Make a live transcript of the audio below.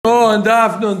on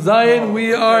Daf Nun Zayin.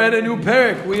 We are at a new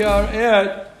parak. We are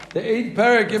at the 8th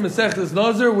parak in Masechtas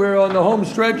Nazir. We're on the home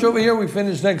stretch over here. We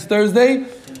finish next Thursday.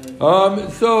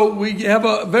 So we have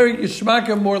a very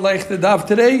geshmaka, more like the daf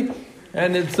today,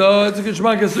 and it's a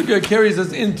geshmaka sukkah carries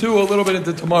us into a little bit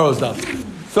into tomorrow's daf.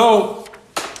 So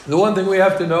the one thing we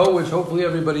have to know, which hopefully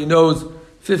everybody knows,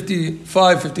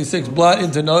 55, 56 blot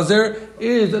into Nazir,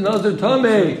 is the Nazir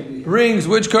tamei brings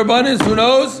which karbanis? Who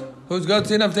knows? Who's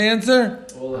got enough to answer?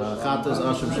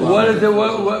 What is it?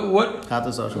 What?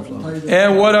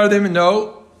 And what are they?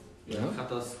 No.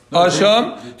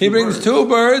 Asham. He brings 2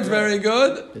 birds. Very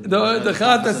good. The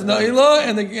chatas na'ila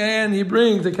and he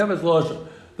brings the keves l'asham.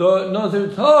 The Nazir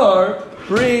tar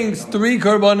brings 3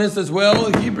 karbanis as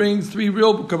well. He brings 3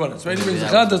 real karbanis. Right? He brings the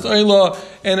chatas na'ila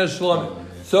and a shlamim.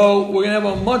 So we're going to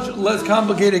have a much less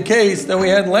complicated case than we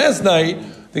had last night.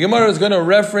 The Gemara is going to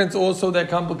reference also that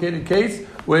complicated case,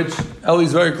 which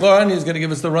Eli's very clear on. He's going to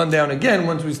give us the rundown again.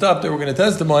 Once we stop there, we're going to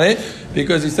test him on it,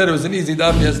 because he said it was an easy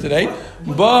daf yesterday.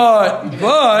 But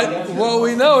what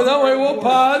we know, don't worry, we'll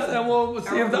pause and we'll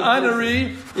see if the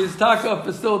honoree is taka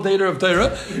facilitator of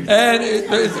Torah, and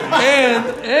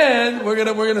we're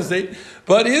gonna see.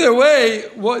 But either way,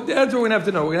 that's what we're gonna have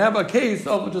to know. We're gonna have a case.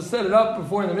 I'll just set it up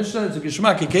before in the Mishnah. It's a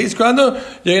geshmaki case. You're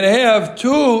gonna have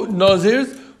 2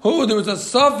 Nazirs. There was a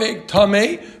safek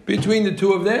tamei between the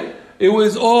 2 of them. It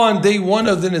was on day 1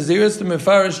 of the Naziris. The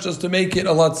Mefarish, just to make it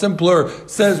a lot simpler,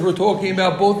 says we're talking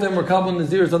about both of them Makabal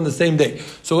Naziris on the same day.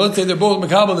 So let's say they're both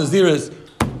Makabal Naziris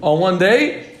on one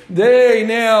day. They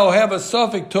now have a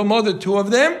safek tamei, the 2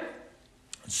 of them.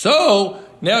 So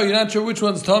now you're not sure which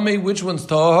one's tamei, which one's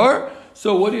tahar.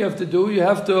 So what do you have to do? You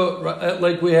have to,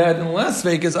 like we had in Las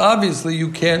Vegas, obviously you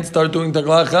can't start doing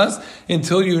taglachas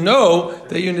until you know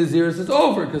that your Naziris is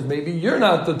over, because maybe you're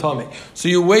not the tamei. So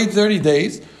you wait 30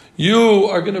 days. You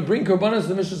are going to bring karbanos.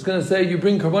 The Mishnah is going to say you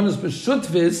bring karbanos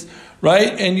b'shutvis,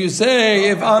 right? And you say,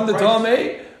 if I'm the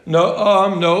tamei, no,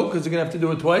 because you're going to have to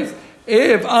do it twice.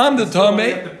 If I'm the tamei,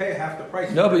 you have to pay half the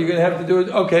price. No, but you're going to have to do it.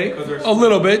 Okay, a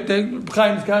little bit.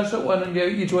 Chaim's kasha.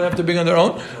 Each one have to bring on their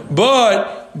own.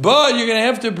 But you're going to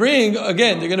have to bring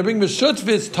again. They're going to bring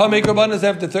b'shutvis tamei karbanos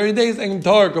after 30 days and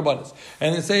tar karbanos.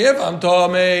 And they say, if I'm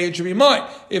tamei, it should be mine.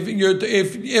 If you're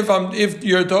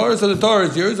tar, so the tar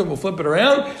is yours, and we'll flip it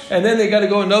around. And then they got to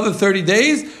go another 30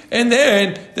 days, and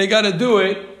then they got to do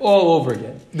it all over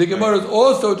again. The Gemara is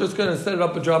also just going to set it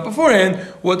up a drop beforehand.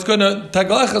 What's going to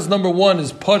taglachas number 1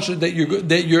 is pasha that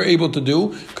you're able to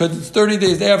do, because it's 30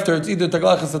 days after. It's either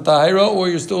taglachas of tahira or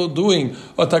you're still doing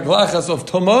a taglachas of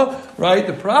tuma, right?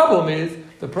 The problem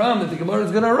that the Gemara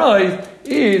is going to arise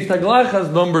is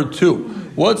taglachas number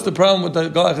 2. What's the problem with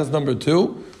taglachas number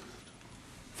 2?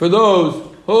 For those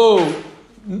who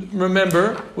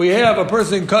remember, we have a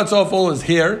person cuts off all his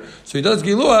hair, so he does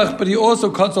giluach, but he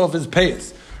also cuts off his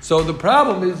payas. So the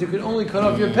problem is you can only cut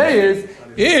off your payas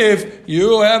if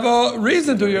you have a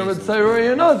reason to. You're a mitzayra or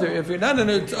you're a nazir. If you're not a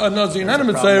nazir, you're not a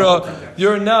mitzayra,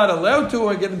 you're not allowed to.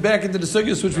 And getting back into the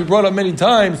sugyas, which we brought up many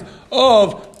times,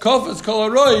 of kafas kol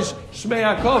harosh, shmei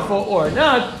hakafa or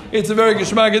not, it's a very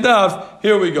geshmak daf.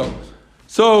 Here we go.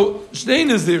 So, shtei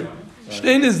nezirim.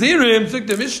 Shtei nezirim, took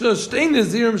the Mishnah, shtei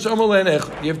nezirim shamal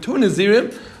echad. You have 2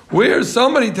 nezirim, where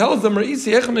somebody tells them, one of them,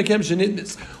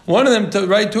 2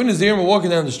 Nazirim are walking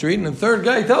down the street, and the third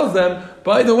guy tells them,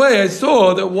 by the way, I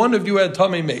saw that one of you had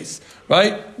tamei mace,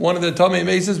 right? One of the tamei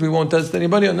maces, we won't test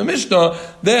anybody on the Mishnah,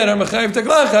 that are mechayiv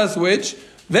taglachas, which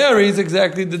varies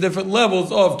exactly the different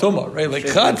levels of tumah, right? Like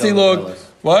chatzilog,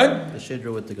 what? The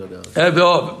shidra with the godos.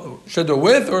 Shidra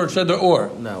with or shidra or?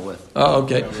 No, with. Oh,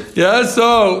 okay. Yeah,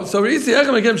 so So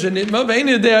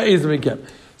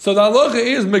the halacha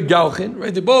is megalchin,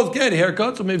 right? They both get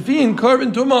haircuts, so mevin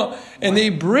carbon tuma, and they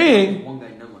bring. One guy,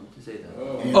 no one to say that.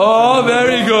 Oh,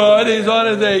 very good. He's on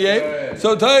his A game.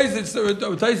 So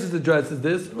Taisus addresses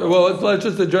this. Well, let's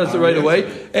just address it right away.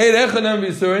 He's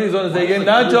on his A game.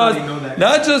 Not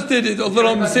just did a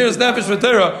little serious nefesh for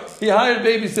Torah. He hired a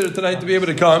babysitter tonight to be able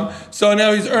to come. So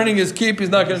now he's earning his keep. He's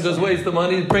not going to just waste the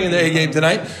money. He's bringing the A game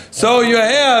tonight. So you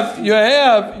have.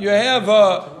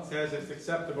 Says it's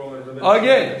acceptable in religion.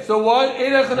 Again, so what?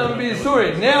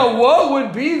 Now, what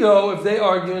would be though if they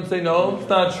argue and say no, it's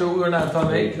not true, we're not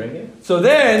tamei? So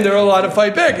then they're allowed to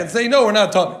fight back and say no, we're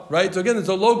not tamei, right? So again, it's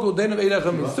a local din of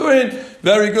eidachem b'surin,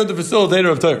 very good, the facilitator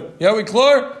of Torah. Yeah, we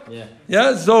clear?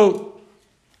 Yeah. So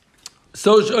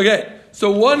okay.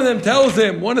 So one of them tells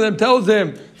him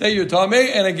that you're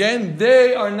tamei, and again,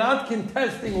 they are not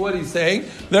contesting what he's saying.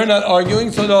 They're not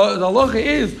arguing. So the halacha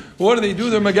is, what do?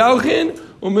 They're megalchin.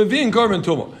 Umevin carbon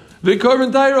tuma. The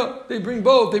korban taira, they bring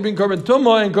both. They bring korban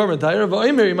tumah and korban taira.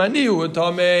 V'omer imaniu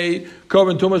tamei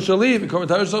korban tumah shali v'korban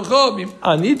taira shalcha.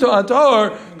 Anito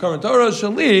atar korban taira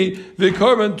shali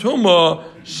v'korban tumah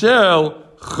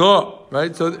shalcha.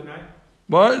 Right. So,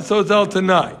 what? So it's al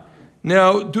tanai.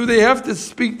 Now, do they have to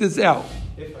speak this out?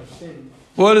 If I sin.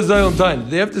 What is Zaylam time?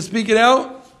 Do they have to speak it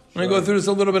out? I'm going to go through this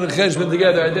a little bit of cheshbon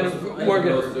together. I didn't work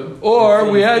it.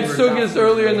 Or we had sugyas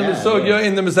earlier in the Mesogya,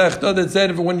 in the Masechta, that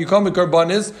said if when you come with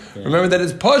karbanis, remember that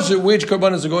it's pashit which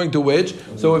karbanis are going to which.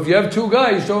 So if you have two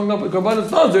guys showing up with karbanis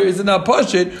nazir, is it not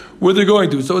pashit where they're going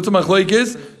to? So it's a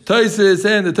machlekes, Taisis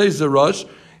and the Taisis Harosh.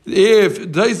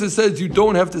 If Taisis says you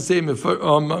don't have to say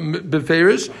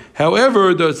beferish,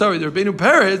 however, the Rabbeinu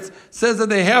Peretz says that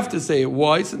they have to say it.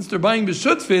 Why? Since they're buying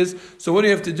b'shutfis, so what do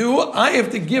you have to do? I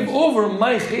have to give over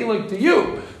my chelik to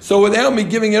you. So without me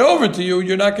giving it over to you,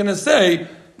 you're not going to say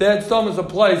that Thomas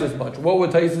applies as much. What would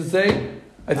Taisis say?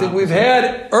 I think we've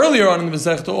had earlier on in the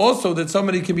Masechta also that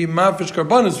somebody can be mafish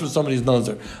karbanis for somebody's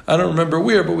nazir. I don't remember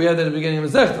where, but we had that at the beginning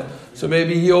of the Masechta. So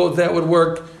maybe he holds that would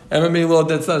work. And maybe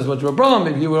that's not as much of a problem.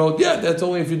 Maybe he would hold, that's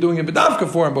only if you're doing a bedavka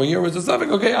for him. But here was a safek.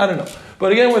 Okay, I don't know.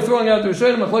 But again, we're throwing out the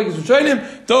Rishonim, Machlekes Rishonim.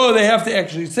 Do they have to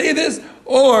actually say this,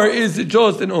 or is it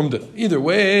just an umda? Either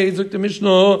way, Zuk the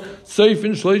Mishnah, Seif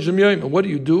in Shleishim Yom. What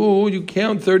do? You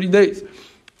count 30 days.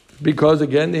 Because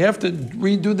again, they have to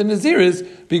redo the Naziris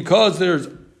because there's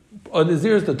a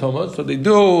Nazir is the Toma, so they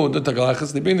do the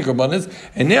Tagalachas, they bring the Karbanis,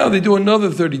 and now they do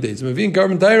another 30 days. Mavin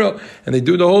Karban Taira, and they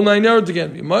do the whole 9 yards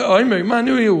again.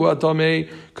 Tamei,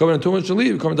 Karban Tuma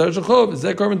Shali, Karban Taira Shachov, is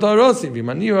that Karban Tairasi?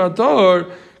 Vimaniu Atar,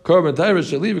 Karban Taira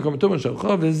Shali, Karban Tuma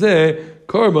Shachov, is that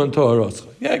Karban Tairasi?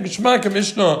 Yeah, Geshmak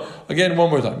Mishnah, again, one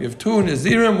more time. You have two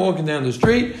Nazirim walking down the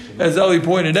street, as Ali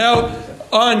pointed out,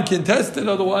 uncontested,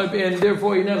 otherwise, and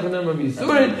therefore and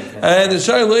the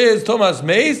Shaila is Thomas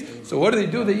Mays. So what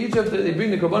do? They each have to, they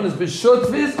bring the Karbanis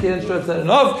b'shutvis, can't stress that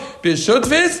enough.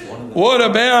 B'shutvis.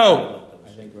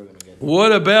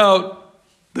 What about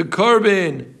the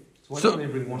carbon? So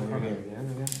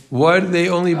why do they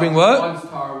only bring what?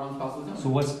 So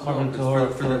what's carbon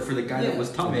for the guy that was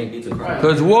tamei needs a carbon?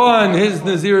 Because one, his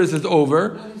Naziris is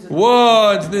over.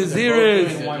 One's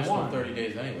Naziris. 30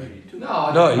 days anyway.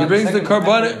 No, he brings the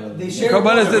carbon.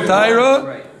 Carbon is the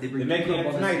Taira. They make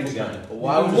it tonight again.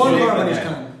 One carbon is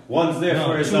coming. One's there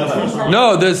for his other.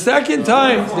 No, the second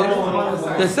time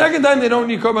they don't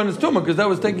need Karbanis Tumah because that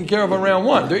was taken care of on round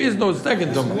 1. There is no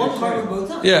second Tumah. One carbon both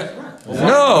times. Yeah.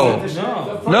 No.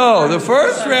 The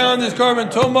first round is Karban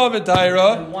Tumah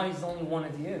v'Taira. Why is only one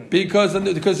at the end? Because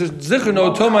there's Zikr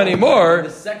no Tumah anymore.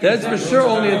 That's for sure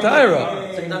only a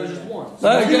Taira. Second time is just one.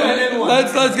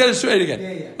 Let's get it straight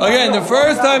again. Again, the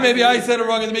first time maybe I said it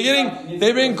wrong at the beginning.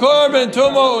 They bring Karban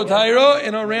Tumah v'Taira,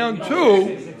 and on round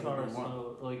 2.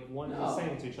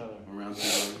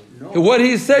 What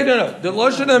he said, no. The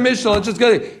Lashon HaMishnah, let's just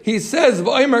get it. He says,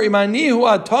 "V'omer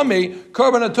imanihu atami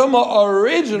karban atuma."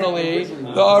 Originally,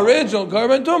 the original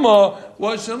karban atuma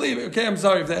was shaliv. Okay, I'm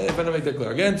sorry if I don't make that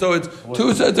clear again. So it's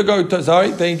 2 sets of go.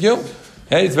 Sorry, thank you.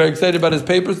 Hey, he's very excited about his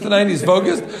papers tonight. He's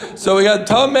focused. So we got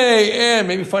tamei and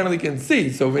maybe finally can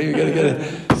see. So maybe you got to get it.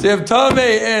 So you have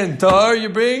tamei and tar. You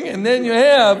bring, and then you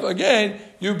have again.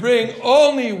 You bring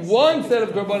only one set of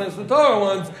karbanos, the tar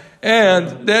ones.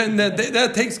 And then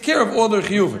that takes care of all the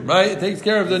chiyuvim, right? It takes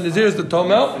care of the naziris the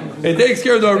tomel. It takes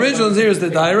care of the original naziris the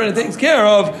daira, and it takes care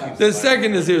of the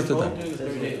second naziris the daira.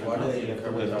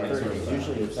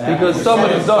 Because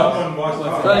somebody's done.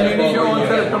 So you need your own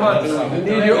set of karbanos. You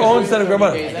need your own set of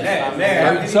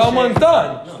karbanos. Someone's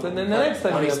done. So then the next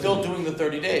time. But he's still doing the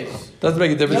 30 days. Doesn't make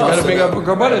a difference. You got to bring up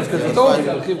karbanos because it's over. You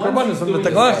got to keep karbanos from the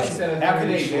taglach.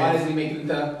 Why does he make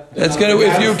the? That's gonna.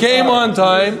 If you came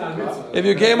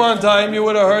on time, you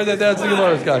would have heard that that's the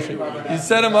Gemara's kasha. You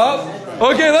set him up.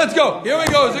 Okay, let's go. Here we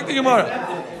go. Zuk the Gemara.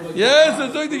 Yes,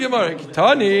 it's Zuk the Gemara.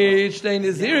 Tani shtei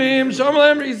nezirim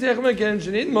shamalem risech meken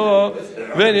shenidmo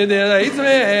v'nidei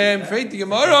Feit the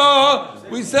Gemara.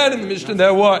 We said in the Mishnah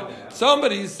that what?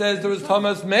 Somebody says there was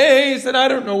Thomas Mace, and I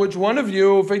don't know which one of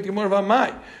you. Feit the Gemara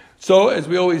v'amai. So, as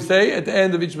we always say, at the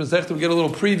end of each Masechta, we get a little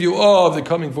preview of the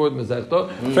coming forward Masechta.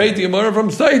 Feit the Gemara from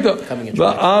Saita.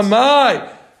 V'amai.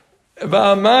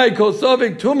 V'amai kol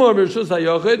safek tumor b'rishus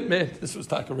hayochid. Man, this was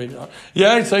talking right now.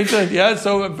 Yeah, so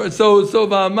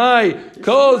v'amai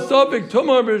kol safek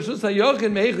tumor b'rishus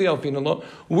hayochid me'echi alpinalo.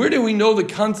 Where do we know the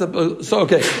concept of, so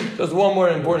okay, just one more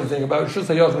important thing about Rishus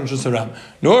hayochid and Rishus harab.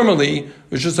 Normally,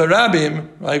 Rishus harabim,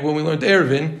 like when we learned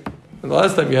Erevin, the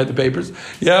last time you had the papers,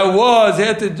 he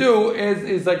had to do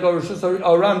is like a Rishus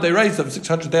Aram Derais of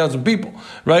 600,000 people,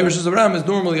 right? Rishus Aram is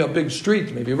normally a big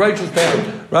street, maybe righteous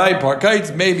town, right?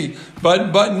 Parkites, maybe,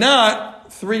 but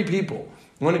not 3 people.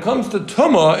 When it comes to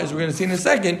Tumah, as we're going to see in a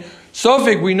second,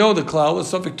 safek, we know the klal,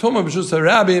 safek Tumah, b'shus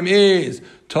harabim is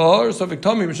tar, safek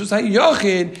Tamei, b'shus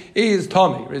hayachid is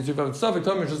tamei. Right? So if you have safek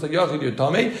Tamei, b'shus hayachid, you're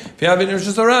tamei. If you have it in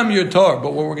b'shus haram, you're tar.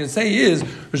 But what we're going to say is,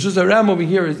 b'shus haram over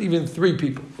here is even 3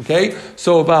 people. Okay?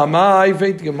 So, there's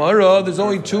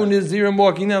only 2 nezirim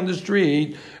walking down the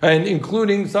street, and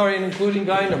including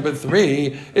guy number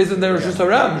 3, isn't there b'shus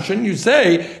haram? Shouldn't you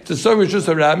say, to safek b'shus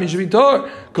haram, he should be tar?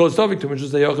 Because safek Tamei, b'shus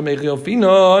hayachid, mechiel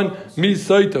finon, mi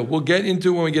saita. We'll get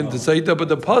into when we get into saita, but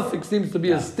the pasuk seems to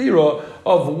be a stira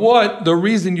of what the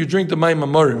reason you drink the mayim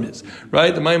amarim is,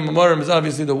 right? The mayim amarim is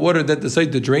obviously the water that the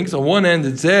saita drinks. On one hand,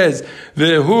 it says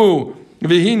vehu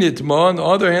v'hinitma. On the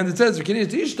other hand, it says v'kinit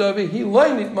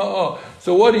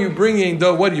So what are you bringing?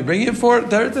 What are you bringing it for?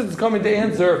 Teretz is coming to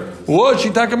answer was she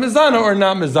taka mizana or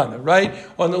not mizana, right?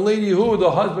 On the lady who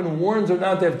the husband warns her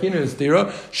not to have kinus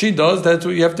stira, she does. That's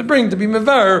what you have to bring to be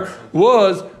mevar.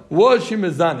 Was she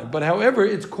mizana? But however,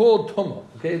 it's called tumah.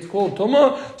 Okay, it's called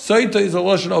tumah. Saita is a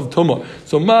lashon of tumah.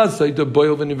 So ma saita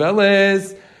boil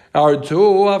v'niveles. Our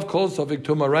 2 of kol safek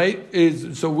tumah, right?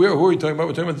 Who are we talking about?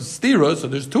 We're talking about the stira. So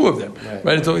there's 2 of them,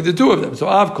 right? It's only the 2 of them. So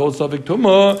av kol safek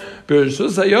tumah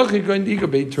b'rishus hayachid going to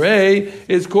beitrei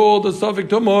is called the safek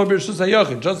tumah b'rishus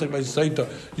hayachid. Just like by saita,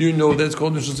 you know that's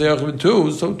called b'rishus hayachid with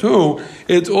 2. So 2,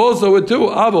 it's also with 2.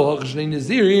 Avo hachnei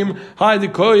nezirim hay the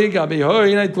koyig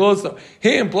abehoi night closer.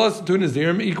 Him plus 2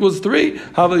 nezirim equals 3.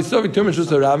 Havali safek tumah b'rishus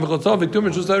harabim kol safek tumah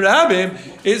b'rishus harabim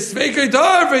is sfekei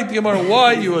tar.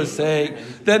 Why you are saying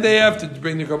that they have to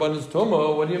bring the karbanos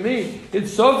tumah? What do you mean?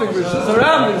 It's safek rishus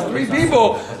haram. There's 3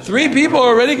 people. 3 people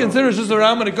are already considered rishus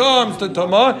haram when it comes to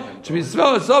tumah. It should be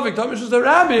spelled safek tumah rishus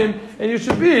harabim, and you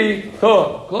should be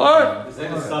tumah. Clear?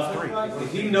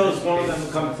 If he knows one of them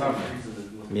will come from.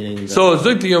 So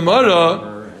Zukti Yamara.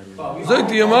 The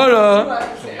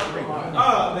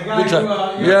guy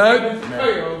who, yeah.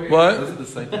 What?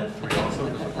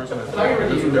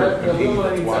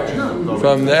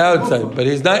 From the outside, but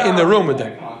he's not in the room with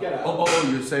them. Oh,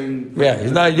 you're saying? Yeah,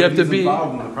 he's not. You have to be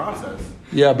involved in the process.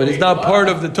 Yeah, but he's not part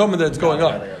of the tumah that's going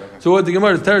on. So what the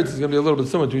Gemara's teretz is going to be a little bit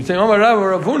similar to. He's saying, "Amar Rav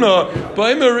Ravuna,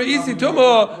 ba'imar reisi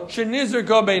tumah shenizr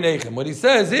ka beinechem." What he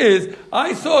says is,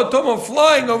 I saw a tumah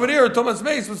flying over there. Tumah's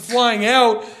mace was flying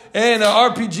out, and an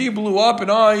RPG blew up, and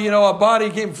a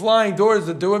body came flying towards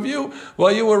the 2 of you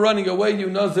while you were running away, you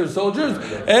Nazir soldiers.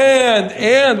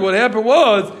 And what happened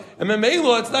was, and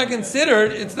Memelo, it's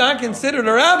not considered a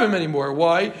rabbim anymore.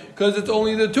 Why? Because it's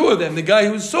only the 2 of them. The guy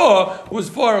who saw was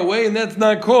far away, and that's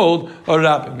not called a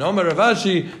rabbim. No,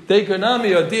 Ravashi,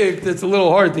 Teikonami, a dik, that's a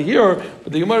little hard to hear,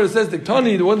 but the Gemara says, the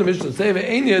Tani, the one the Mishnah say,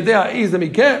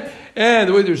 and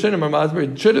the way the Rishonim are masber,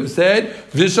 it should have said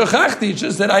v'shachachti. It should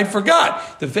have said I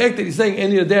forgot. The fact that he's saying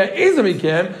any adeh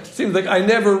izamikem seems like I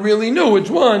never really knew which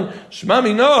one.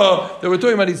 Shmami no, that we're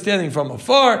talking about he's standing from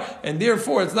afar, and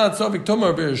therefore it's not safek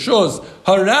tumah b'rishos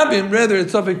harabim. Rather,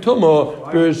 it's safek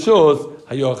tumah b'rishos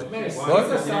hayochid. Did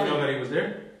you know that he was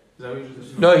there?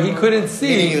 No, he couldn't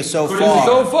see. He was so He far. was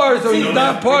so far, so he's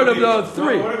not part of the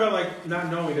 3. What about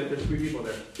not knowing that there's 3 people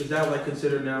there? Is that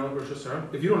considered now Rosh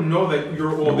Hashanah? If you don't know that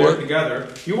you're all there together,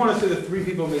 you want to say that 3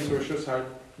 people makes Rosh Hashanah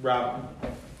Rabbim.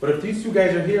 But if these 2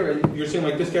 guys are here and you're saying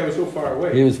this guy was so far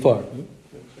away, he was far.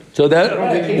 So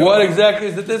what exactly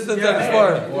is the distance that is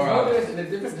far?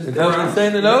 Is that what it's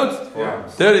saying in the notes? Yeah.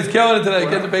 There, he's counting today.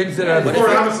 Get the babysitter. But 4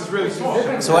 hours is really small.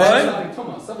 So what?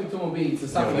 Something to be to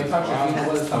something like touches.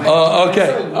 What is tamei? Okay.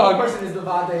 One person is the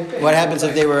vade. What happens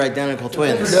if they were identical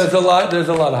twins? There's a lot of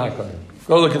hakafash.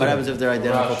 Go look at What that. happens if they're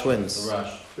identical twins? The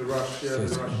rush, the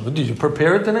rush. Did you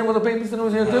prepare it tonight with the babysitter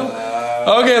was here too?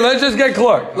 Okay, let's just get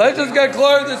clear.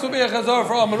 This will be a chazar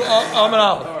for Amin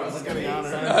Aleph.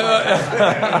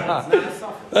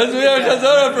 Let's be our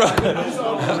chazara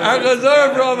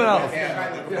for Amin Aleph.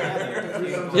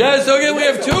 Yes, so again we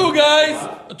have 2 guys,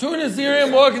 2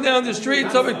 nezirim walking down the street,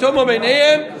 safek tumah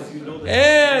beinechem,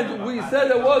 and we said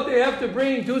that what they have to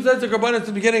bring 2 sets of karbanos at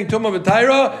the beginning, tumah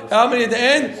b'taira. How many at the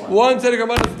end? 1 set of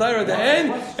karbanos b'taira at the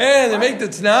end, and they make the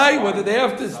t'nai whether they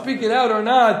have to speak it out or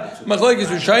not. Machlokes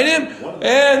Rishonim,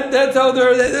 and that's how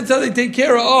they take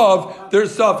care of their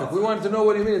safek. We wanted to know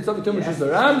what do you mean? It's safek tumah shus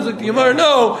haram. The Gemara,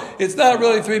 no, it's not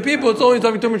really 3 people. It's only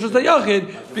safek tumah shus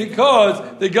hayachid because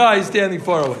the guy is standing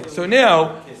far away. So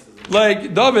now,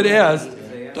 like David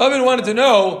wanted to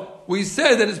know. We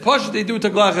said that it's pashut they do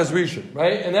taglachas rishon,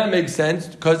 right? And that makes sense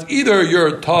because either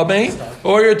you're tamei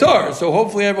or you're tar. So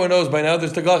hopefully everyone knows by now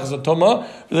there's taglachas of toma,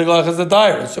 taglachas of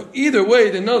taira. So either way,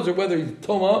 they know whether he's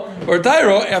toma or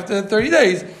taira after the 30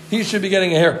 days, he should be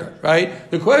getting a haircut, right?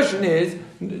 The question is,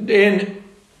 in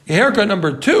haircut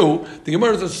number 2, the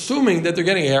Gemara is assuming that they're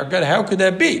getting a haircut. How could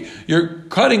that be? You're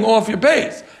cutting off your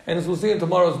payas. And as we'll see in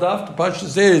tomorrow's daf, the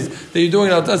Pashtus is that you're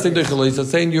doing al tasik dechalisa,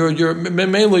 saying you're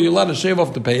mainly allowed to shave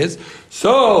off the payas.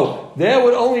 So that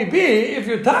would only be if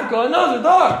you're taka another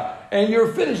dog and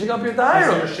you're finishing up your So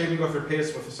tahira. you're shaving off your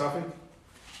payas with a safek?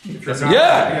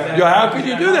 How could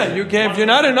you do that? You can't. If you're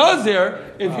not a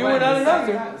Nazir, if you were not a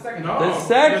Nazir, the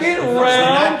second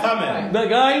round, the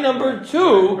guy number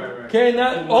 2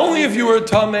 cannot. Only if you were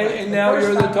tamei and now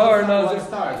you're the tar Nazir.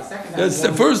 That's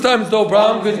the first time it's no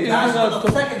problem because you're not.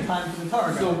 The second time for the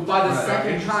tar. So by the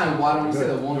second time, why don't we say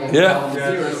that one guy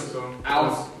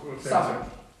out safek?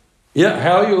 Yeah,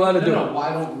 how are you allowed to do No, it? why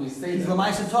don't we say He's that? the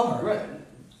Maisa Tar. Right.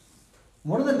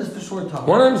 One of them is for short tar.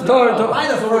 One of them's tar. By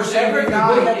the So first every shave,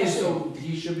 guy is so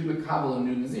he should be makabel and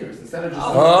new nazirs instead of just.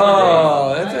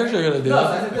 Oh, that's actually a good idea.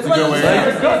 That's why it doesn't say-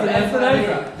 That's an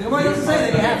idea. the Gemara doesn't say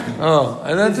that you have to. Oh,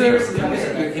 and that's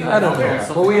it. I don't know.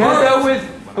 But we had that with,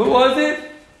 who was it?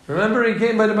 Remember he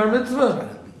came by the bar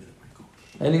mitzvah?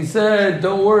 And he said,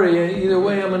 don't worry, either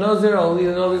way I'm a Nazir, I'll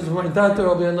either know this for my tata, or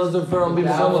I'll be a Nazir for I'll be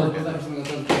the someone.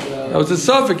 That was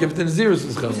a safek if the Naziris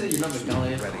is coming.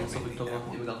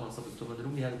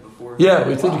 Yeah,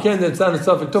 we said you can't, that's not a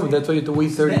safek tumah, that's why you have to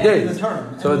wait 30 days.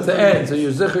 So it's the end, so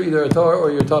you're zikr either a tar or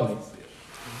you're tummy.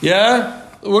 Yeah?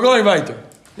 We're going weiter.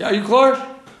 Yeah, are you clear?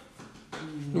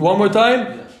 One more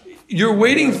time? You're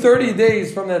waiting 30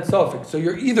 days from that suffix. So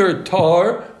you're either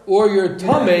tar or you're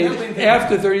tamei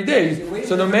after 30 days.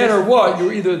 So no matter what,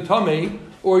 you're either tamei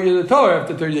or you're the tar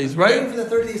after 30 days, right? For the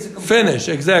 30 days to complete. Finish,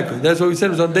 exactly. That's what we said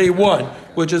was on day 1,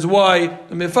 which is why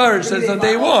the Mefarish says on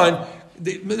day 1.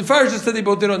 The Mefarish just said they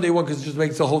both did on day 1 because it just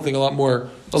makes the whole thing a lot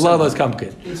less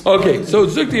complicated. Okay, so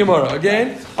Zuk Yamara.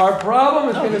 Again, our problem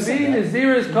is going to be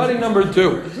Nazir's cutting number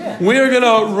 2. We are going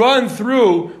to run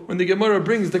through when the Gemara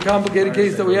brings the complicated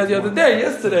case that we had the other day,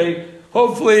 yesterday.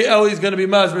 Hopefully, Ellie's going to be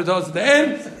masber to us at the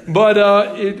end, but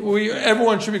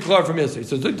everyone should be clear from yesterday.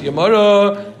 So, Zuk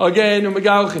Gemara again. In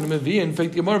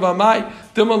fact, Gemara v'amai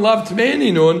Dilman lav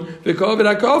tmeini nun v'kovet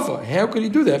hakafa. How could he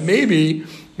do that? Maybe.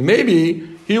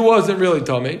 He wasn't really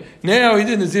tamei. Now he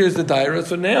did Nazir's the daira,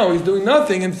 so now he's doing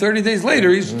nothing, and 30 days later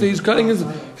he's cutting his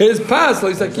pas.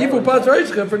 He's like kipu pas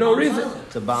reishcha for no reason.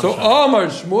 So Amar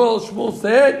Shmuel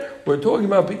said, we're talking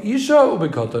about be'isha or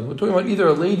be'katan. We're talking about either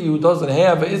a lady who doesn't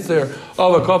have a isser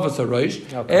of a hakafash harosh,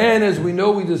 and as we know,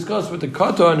 we discussed with the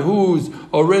katan who's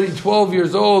already 12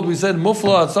 years old. We said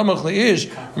mufla samach leish.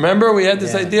 Remember we had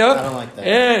this idea. I don't like that.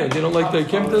 And you don't like the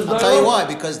kimtas. I'll tell you why.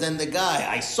 Because then the guy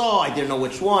I didn't know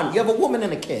which one. You have a woman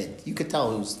and a kid. You could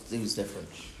tell who's different.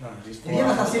 And you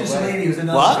have a Hasidic lady who's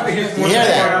another. What? You hear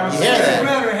that? You hear that?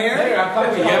 Around her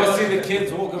hair. You ever see the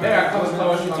kids walking around?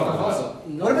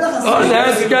 What about Oh, Hasidic?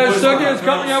 that's the guy Shuggy is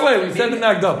coming our way. We said the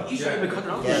Nagdam. You see the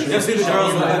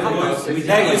girls and the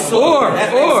boys. Or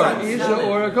Isha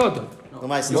or a Katan.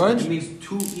 It means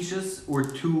 2 ishas or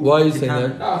 2. Why are you saying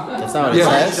that? That's not what it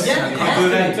says. Do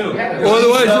that too.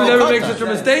 Otherwise, you never make such a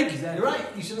mistake. You're right.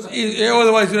 You should have.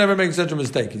 Otherwise, you never make such a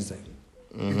mistake. He's saying.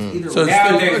 So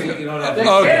Nowadays, you don't have The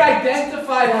to. kid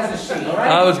identified as a she,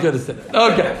 alright? I was going to say that.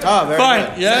 Okay. Oh, very Fine.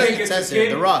 good. Yeah. It says here,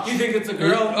 the rock. You think it's a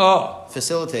girl? Oh.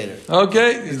 Facilitator.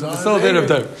 Okay. He's a facilitator of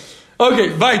time.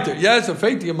 Okay. Weiter. Yes. So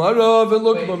fake the Gemara.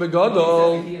 Look,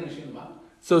 Mamegadol.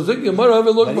 So Zik Gemara.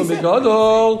 Look,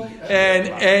 Mamegadol.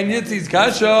 And Yitzis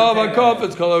Kasha. Vakaf.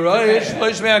 It's called a Raish.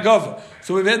 Leish Me'akafa.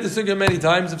 So we've had this again many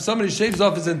times. If somebody shaves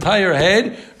off his entire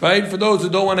head, right? For those who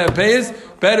don't want to have payas,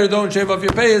 better don't shave off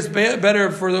your payas.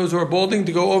 Better for those who are balding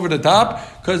to go over the top,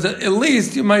 because at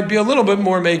least you might be a little bit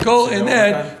more makel, and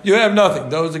then you have nothing.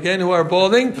 Those again who are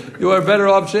balding, you are better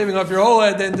off shaving off your whole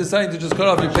head than deciding to just cut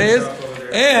off your payas.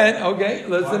 And okay,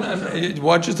 listen,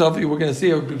 watch yourself. We're going to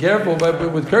see. Be careful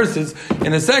with curses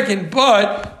in a second.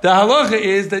 But the halacha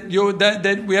is that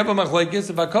that we have a machlekes.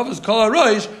 If hakafash kol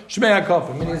harosh shmei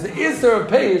hakafa, meaning is there a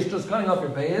payas just cutting off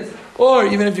your payas, or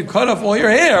even if you cut off all your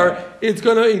hair, it's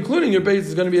going to, including your payas,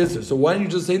 is going to be isser. So why don't you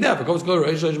just say that? Hakafash kol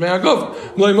harosh shmei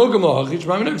hakafa. Lo imokam lo hachich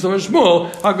shmei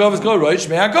Shmuel hakafash kol harosh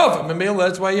shmei hakafa.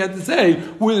 That's why you had to say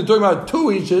we're either talking about 2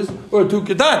 ishes or 2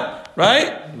 ketan.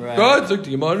 Right? God took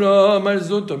the Gemara. Mar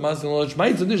Zutra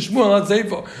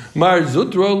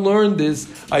learned this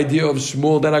idea of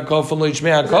Shmuel that hakafa lo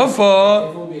yishmei hakafa.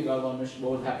 If it would be a gadol,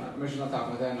 what would happen? Mishnah not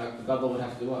talking about that. The gadol would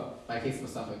have to do what? By case of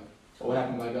safek. What would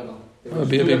happen by gadol? It would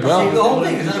be a big The problem. whole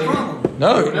thing is not a problem. No,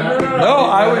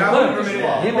 I was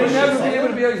clear. He may never be able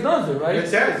to be a Nazir, right? It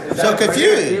says. So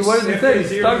confused. What does it say? If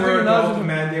the Stuck to were your adult Nazir.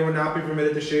 man, they would not be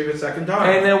permitted to shave a second time.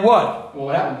 And then what? What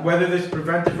would happen? Whether this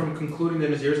prevented from concluding the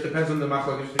Naziris depends on the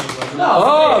machlokes. No.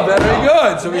 Oh, very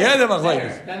good. So we had the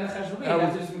machlekes. Then the chesh would be. You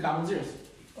have to do some common zeros.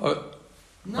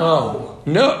 Oh,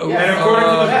 no. And according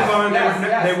to the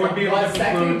Chachamim, they would be able to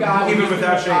conclude even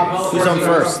without shaving. Who's on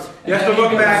first? You have to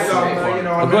look back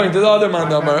up, According to the other man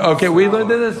number. Okay, we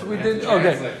learned this. We did.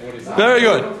 Okay, very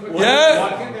good.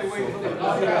 Yeah.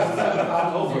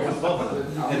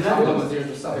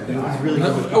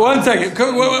 One second.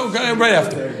 Right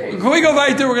after. Can we go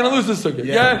right there? We're going to lose the sukkah.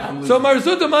 Yeah. So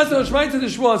Marzuta Masno Shmai to the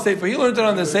Shmuel Sefer. He learned it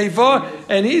on the Sefer,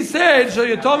 and he said, "Shall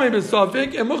you tamei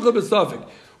b'safek and muchla b'safek."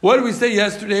 What did we say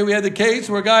yesterday? We had the case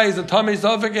where a guy is a tamei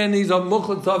safek and he's a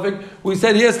muchla safek. We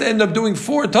said he has to end up doing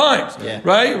 4 times.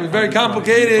 Right? It was very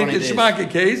complicated. It's Shmaka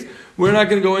case. We're not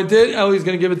going to go into it. Eli's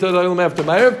going to give it to the Olam after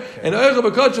Ma'ariv. And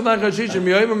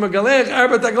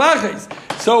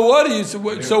so what do you?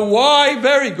 So why?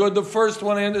 Very good. The first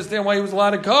one, I understand why he was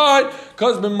allowed to cut,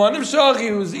 because b'manim shach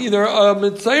he was either a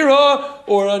mitzayra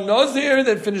or a nazir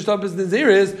that finished up his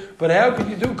naziris. But how could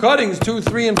you do cuttings 2,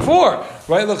 3, and 4?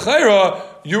 Right? L'chayra.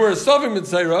 You were a safek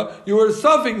mitzayra, you were a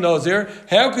safek nazir.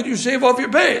 How could you shave off your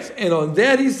payas? And on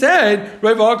that he said,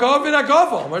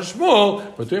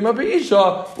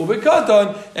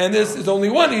 and this is only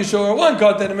one isha or one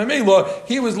katan. And Memela,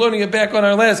 he was learning it back on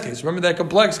our last case. Remember that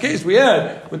complex case we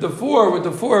had with the four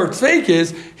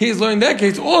tzveikis? He's learning that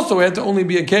case also had to only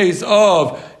be a case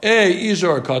of a isha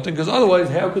or katan, because otherwise,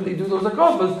 how could they do those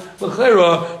hakafas?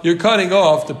 L'chayra, you're cutting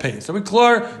off the pay. So we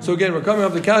clear. So again, we're coming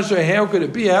off the kasha. How could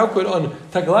it be? How could on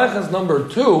taklachas number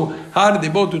 2? How did they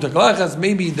both do taklachas?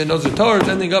 Maybe the Nazir Torah is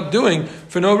ending up doing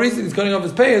for no reason. He's cutting off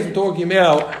his pay.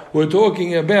 We're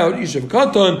talking about isha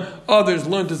katan. Others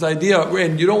learned this idea,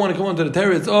 and you don't want to come onto the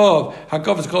terrace of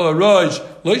hakafash called harosh,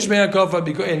 lo yishmei hakafa,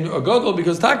 and a gadol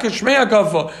because takash shmei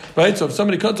hakafa. Right. So if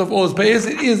somebody cuts off all his payas,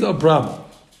 it is a problem.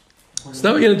 So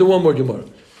now we get into one more Gemara.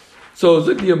 So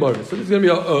Zikli Gemara. So this is going to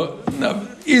be a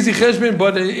easy cheshbon,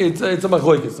 but it's a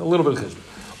machloikis, a little bit of cheshbon.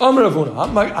 Amar Rav Huna,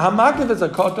 hamakiv is a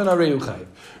katan areyu chayiv.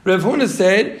 Rav Huna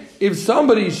said, if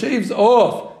somebody shaves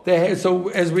off the hair, so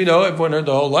as we know, everyone heard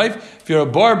the whole life, if you're a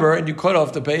barber and you cut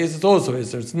off the payas, it's also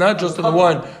Isser. It's not just on the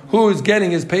one who is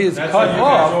getting his payas cut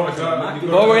off.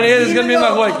 Well, we're going to get it's going to be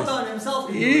machlokes.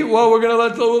 Well, we're going to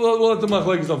let the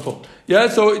machlokes unfold. Yeah,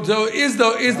 so is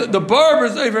the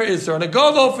barber's over Isser, and a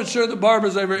gadol for sure the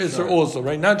barber's over Isser also,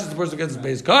 right? Not just the person who gets his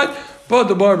payas cut, but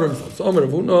the barber himself. So Amar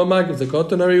Rav Huna, hamakiv is a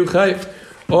katan areyu chayiv.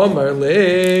 Omar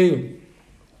lei.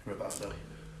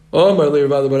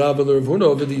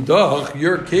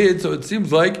 Your kids, so it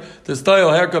seems like the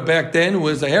style haircut back then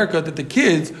was a haircut that the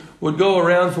kids would go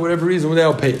around for whatever reason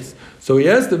without pays. So he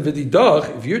asked him,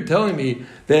 if you're telling me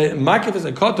that makif as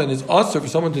a katan is also for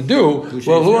someone to do,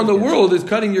 well, who in the world is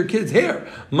cutting your kid's hair?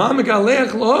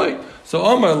 So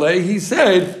Omar lei, he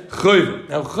said, Chayva.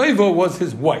 Now Chayva was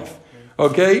his wife.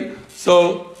 Okay?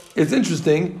 So it's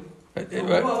interesting.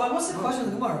 Well, what's the question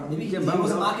of the Gemara? Maybe he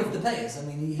wasn't makif the payas. I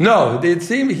mean, no, it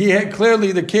seemed he had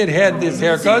clearly the kid had this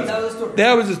haircut.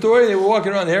 That was the story. They were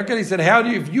walking around the haircut. He said, "How do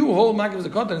you, if you hold makif as a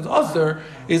katan, it's usher,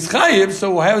 it's chayiv.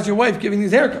 So how's your wife giving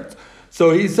these haircuts?"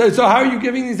 So he said, "So how are you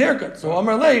giving these haircuts?" So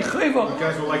Amar lei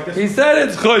chayva. He said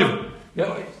it's chayva.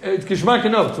 Yeah, it's kishmak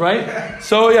notes, right?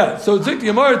 So yeah, so zik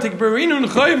Gemara tikberinun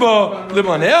chayva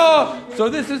limanea. So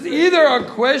this is either a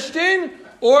question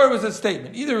or it was a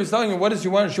statement. Either he was telling her, what does she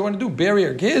want to do? Bury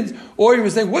her kids? Or he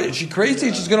was saying, what, is she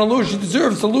crazy? She's going to lose. She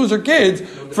deserves to lose her kids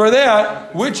for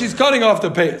that, which she's cutting off the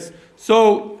payas.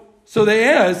 So they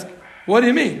ask, what do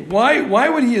you mean? Why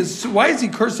is he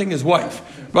cursing his wife?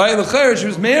 Right? She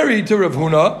was married to Rav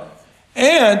Huna,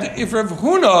 and if Rav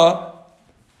Huna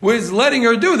was letting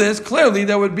her do this, clearly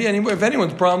that would be if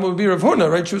anyone's problem would be Rav Huna,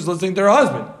 right? She was listening to her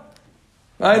husband.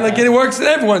 Right? Like it works in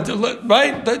everyone,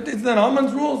 right? Isn't that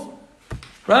Haman's rules?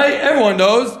 Right? Everyone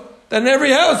knows that in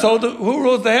every household, who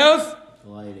rules the house? The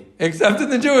lady. Except in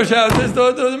the Jewish houses,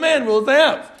 the man rules the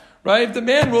house. Right? If the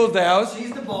man rules the house...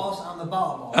 She's the boss, I'm the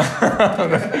boss.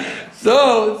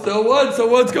 So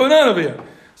what's going on over here?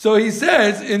 So he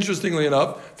says, interestingly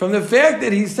enough, from the fact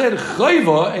that he said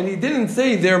chayva, and he didn't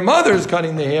say their mother's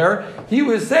cutting the hair, he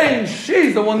was saying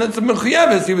she's the one that's a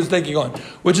mechiyavis he was taking on.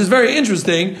 Which is very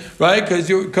interesting, right? Because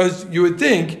you would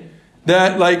think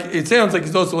that, like, it sounds like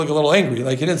he's also like a little angry.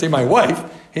 Like, he didn't say my wife.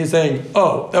 He's saying,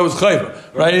 oh, that was chayva,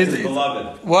 right? His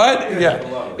beloved. What? Yeah.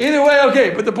 Beloved. Either way, okay.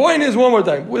 But the point is, one more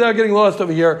time, without getting lost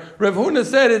over here, Rav Huna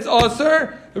said it's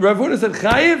aser. Rav Huna said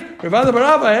chayiv. Rav Ada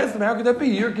Barava asked him, how could that be?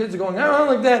 Your kids are going around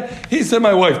like that. He said,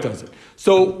 my wife does it.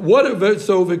 So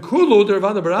v'kulu, the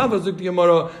Rav Ada Barava zuk the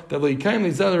Gemara that he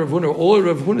kindly said Rav Huna, all of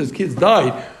Rav Huna's kids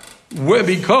died.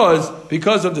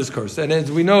 Because of this curse. And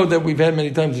as we know that we've had many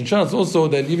times in Shas also,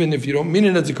 that even if you don't mean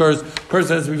it as a curse,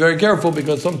 person has to be very careful,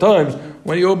 because sometimes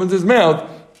when he opens his mouth,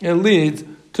 it leads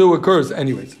to a curse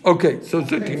anyways. Okay, so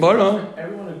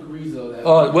everyone agrees though that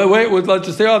Wait, let's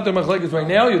just stay off the machlekes right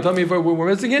now. You tell me if we're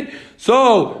missing it.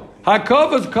 So,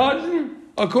 hakafash cotton,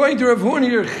 according to Rav Huna,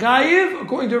 you're chayiv.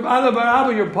 According to Rav Ada bar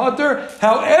Abba, you're potter.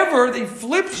 However, they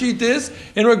flip sheet this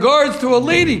in regards to a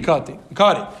lady cutting.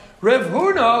 Rav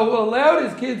Huna, who allowed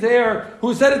his kids' hair,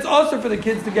 who said it's also for the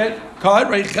kids to get cut,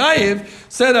 right? Chayiv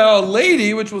said a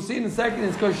lady, which we'll see in a second,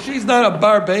 is because she's not a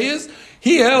bar bayis.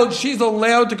 He held she's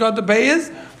allowed to cut the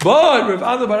bayis, but Rav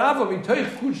Ada bar Abba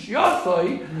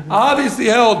obviously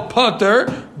held potter.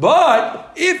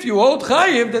 But if you hold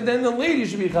chayiv, then the lady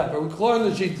should be chayiv. Are we clear on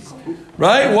the sheets?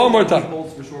 Right? One more time.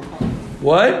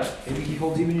 What? Maybe he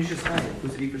holds even Yishas chayiv.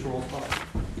 Who's the for short cut?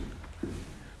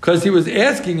 Because he was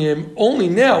asking him, only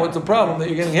now it's a problem that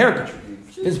you're getting a haircut.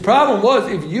 His problem was,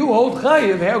 if you hold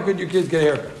chayiv, how could your kids get a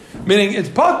haircut? Meaning, it's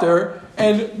potter,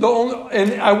 and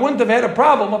I wouldn't have had a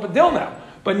problem up until now.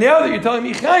 But now that you're telling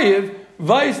me chayiv,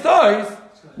 vice dies,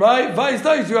 right? Vice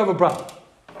dies, you have a problem.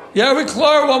 Yeah, we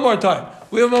clear one more time.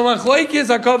 We have a machlekes,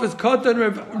 hakafash katan,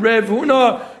 Rav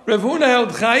Huna held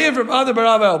chayiv, Rav Ada bar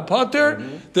Abba held potter.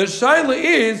 The shaila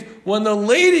is, when the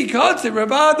lady cuts it,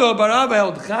 Rav Ada bar Abba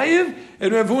held chayiv,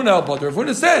 and Rav Huna held potter. Rav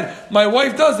Huna said, my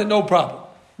wife does it, no problem.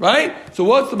 Right? So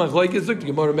what's the machlekes? Look, the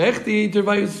Gemara mechti,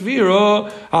 tervayu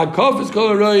svira, hakafash kol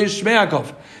harosh shmei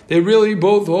hakafash. They really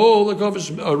both hold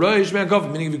hakafash harosh shmei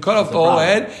hakafash. Meaning, if you cut off the whole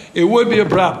head, it would be a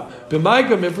problem.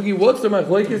 B'maika mefragi, what's the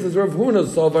machlekes? Is Rav Huna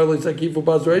sovar leisakifu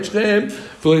pas reichchem,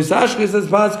 v'leisashkes es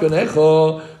pas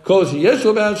konecho, kol sheyesh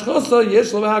lo be'ashchosa,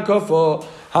 yesh lo be'hakafa.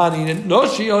 Hani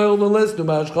noshi oil the list no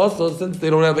mashchasa, since they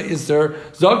don't have an isser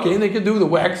zaken, they can do the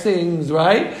waxings,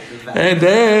 right? And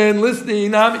then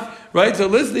listening nami, right? So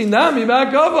listening nami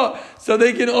ma'akava. So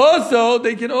they can also,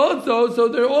 so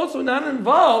they're also not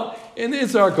involved in the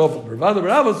isser hakafa. B'vada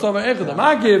b'rava somer echad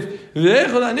ha'makiv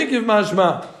v'echad ha'nikiv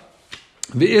mashma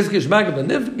v'izkish makiv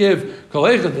ha'nikiv kol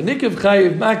echad ha'nikiv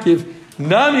chayiv makiv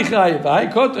nami chayiv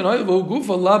ha'ikot and ha'yiv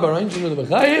ha'gufa lab arrangement of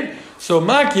chayiv. So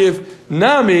makiv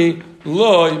nami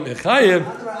loy mechayev,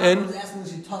 and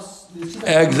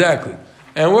exactly.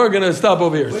 And we're going to stop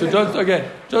over here. So just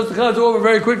to go over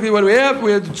very quickly what we have.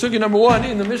 We have sugya number 1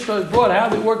 in the Mishnah is brought how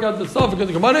they work out the safek of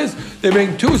the Gemanis. They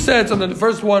bring 2 sets, and then the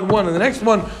first one, and the next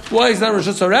one. Why is that Rosh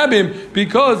Hashanah?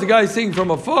 Because the guy is seeing from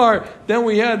afar. Then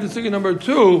we had the sugya number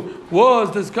 2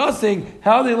 was discussing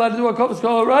how they allowed to do a hakafash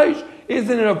kol harosh.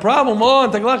 Isn't it a problem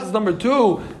on Taglachas number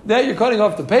 2 that you're cutting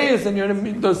off the payas and you're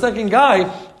the second guy?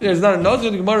 There's not a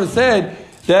Nazir. The Gemara said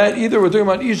that either we're talking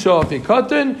about Isha of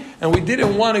Katan, and we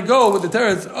didn't want to go with the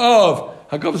terrace of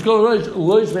hakafash kol harosh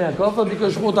lo yishmei hakafa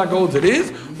because Shmuel Taka holds it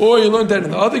is, or you learned that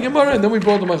in the other Gemara, and then we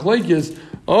brought the machlekes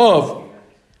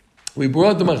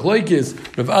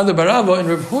Rav Ada bar Abba and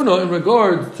Rav Huna in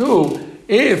regards to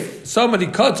if somebody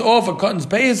cuts off a cotton's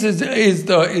payas, is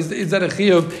that a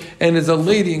chiyuv, and is a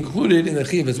lady included in the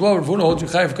chiyuv as well? Rav Huna holds you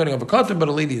chayiv for cutting off a cotton, but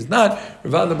a lady is not.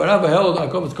 Rav Ada bar Abba held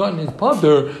hakafash cotton is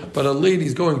potter, but a lady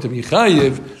is going to be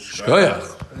chayiv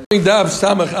shkoyach. Daf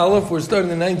Samach Aleph. We're starting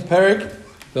the 9th parak,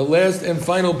 the last and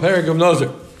final parak of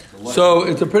Nazir. So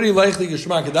it's a pretty likely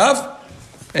Geshmak Daf,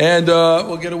 and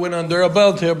we'll get a win under our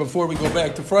belt here before we go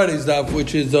back to Friday's Daf,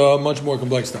 which is much more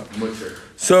complex stuff.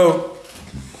 So.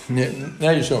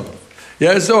 Now you're showing up.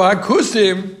 Yeah, so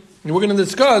Hakusim, we're going to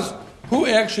discuss who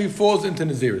actually falls into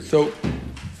Nazir. So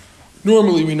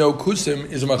normally we know Kusim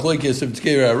is a machlekes if it's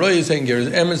Ger Aroy saying Ger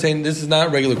Em saying this is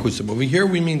not regular Kusim. Over here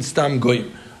we mean Stam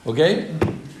Goyim. Okay?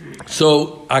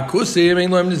 So Hakusim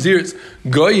ain't Lam Nazirs.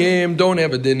 Goyim don't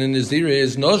have a din in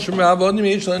Nazirs. Noshim Avodim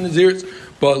Yesh Lan Nazirs.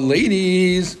 But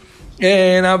ladies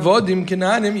and Avodim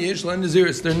Kananim Yesh Lan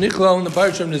Nazirs. They're Nichlal in the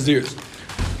Parashah of Nazirs.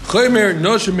 Chaymer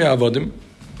Noshim Avodim.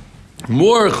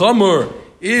 More chamor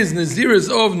is naziris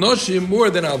of noshim more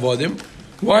than avodim.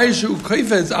 Why is you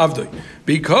kaifez avdoi?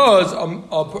 Because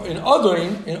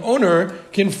an owner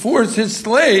can force his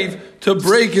slave to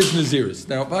break his naziris.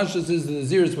 Now, Pashas is the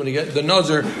naziris when he gets the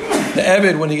nazir, the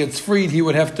eved when he gets freed, he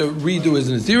would have to redo his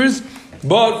naziris.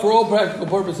 But for all practical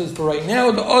purposes, for right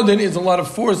now, the adin is a lot of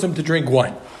force him to drink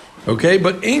wine. Okay,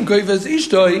 but ein kaifez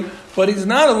ishtoi, but he's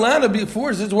not allowed to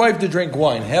force his wife to drink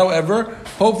wine. However,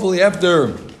 hopefully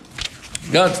after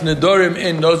Gats Nedarim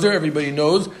and Nazir, everybody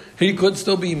knows, he could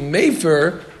still be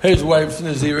Mefer, his wife's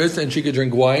Naziris, and she could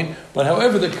drink wine. But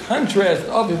however, the contrast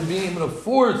of him being able to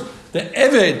force the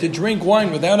Eved to drink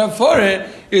wine without Hafaret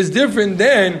is different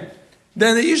than the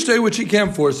Ishtay, which he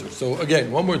can't force her. So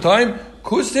again, one more time,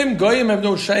 Kusim, Goyim have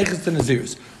no Shaykhs to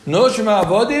Naziris. Noshim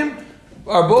Avodim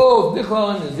are both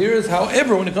Nichlal and Naziris.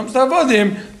 However, when it comes to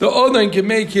Avodim, the Odan can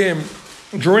make him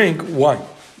drink wine.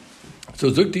 So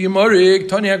Zukti Yamarik,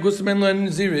 Tanya Kusim and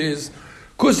Naziris,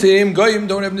 Kusim, Goyim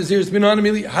don't have Naziris.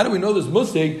 How do we know this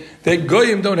musig that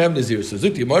Goyim don't have Naziris? So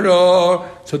Zukti Mara.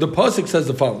 So the pasuk says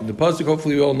the following. The pasuk,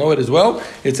 hopefully you all know it as well.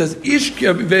 It says, Ish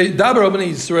Daber Bnei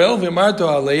Yisrael v'marto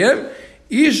aleim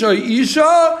Isha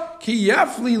ki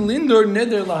yafli lindor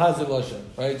neder lahazir lashem.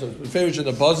 Right, so it's favorite in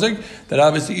the pasuk that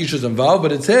obviously Isha is involved,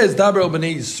 but it says Daber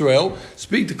Bnei Yisrael,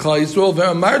 speak to Klal Yisrael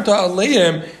v'marto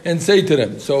aleim and say to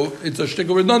them. So it's a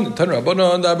shtickle redundant. Tan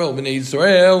Rabbanon Daber Bnei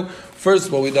Yisrael. First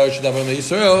of all, we darshan Daber Bnei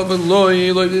Yisrael, but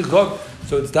loy.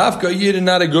 So it's dafka yid and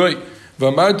not a goy.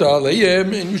 V'amarta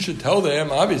aleim, and you should tell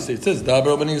them. Obviously, it says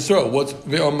Daber Bnei Yisrael. What's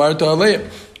v'amarta aleim?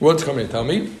 What's coming to tell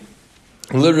me?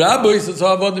 L'rabbi says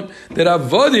that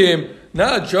avodim,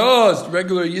 not just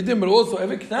regular yidim, but also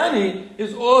evet knani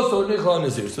is also nichal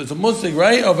nazir. So it's a musig,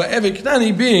 right, of a evet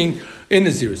knani being in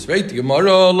naziris, right? The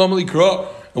Gemara lam likra.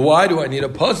 Why do I need a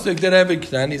pasuk that evet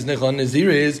knani is nichal nazir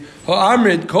is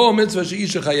ha'amrit kol mitzvah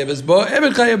sheisha chayeves ba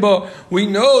evet chayeba. We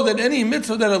know that any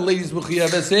mitzvah that a lady's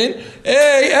mechayeves in,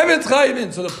 evet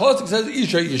chayevin. So the pasuk says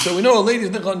isha. We know a lady's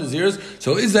nichal naziris.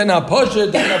 So is that not pasha?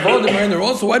 That avodim are in there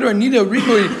also. Why do I need a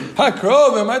ribui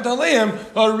hakrov and mataleim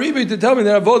a ribui to tell me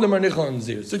that avodim are nichal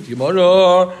naziris? So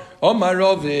Gemara Omar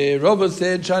Rava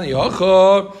said Shani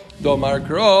Hacha. The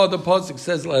pasuk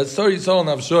says,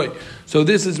 so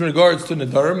this is in regards to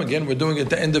Nedarim. Again, we're doing at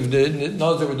the end of the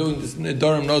Nazir, we're doing this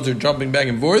Nedarim, Nazir jumping back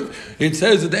and forth. It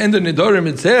says at the end of Nedarim,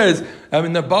 it says, the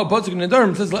pasuk of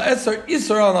Nedarim says, La'esar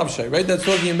Isar al Nafshay, right? That's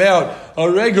talking about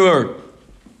a regular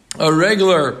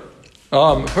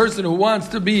person who wants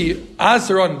to be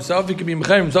aser on himself. He can be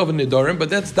mechayim himself in Nedarim, but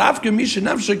that's dafka misha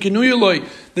nafsha kinuyaloi.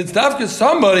 That's dafka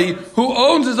somebody who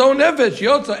owns his own nefesh.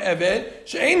 Yotza eved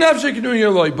she'ein nafsha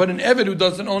kinuyaloi, but an eved who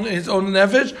doesn't own his own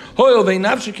nefesh, hoyel ve'in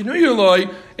nafsha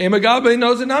kinuyaloi, emagabe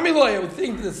knows an amiloi. I would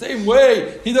think the same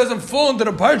way he doesn't fall into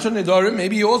the parsha Nedarim,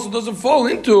 maybe he also doesn't fall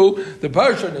into the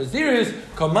parsha Naziris.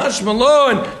 Kamash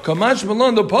malon.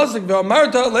 The pasuk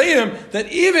ve'amarta aleim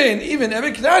that even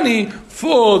evet knani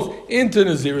falls into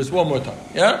Naziris. One more time,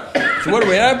 yeah. So what do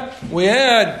we have? We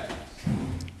had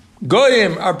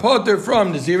Goyim are potter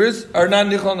from Naziris, are not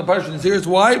nichal on the parsha Naziris.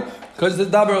 Why? Because the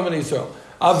Daber Bnei Yisrael.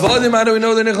 Avodim, how do we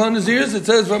know the nichal Naziris? It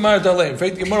says v'amar taleim.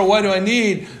 Faith Gemara, why do I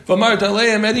need v'amar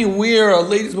taleim anywhere a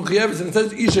lady's mechayev and it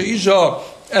says isha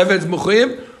evet's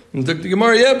mechayev? And the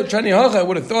Gemara, yeah, but Shani Hacha, I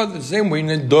would have thought the same way in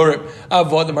Nedarim.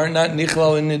 Avodim are not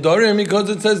nichal in Nedarim because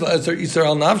it says La'esar Isar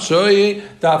al Nafshay,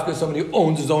 dafka somebody who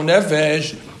owns his own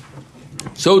nefesh.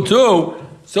 So too,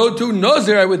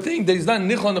 Nazir, I would think that he's not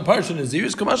nichal on the parsha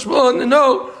Naziris. Kamash malon,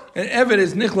 no, and Evet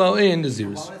is nichal in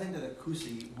Naziris. Why would I think that a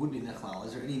kusi would be nichal?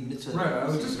 Is there any mitzvah? Right, I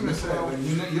was just going to say, like,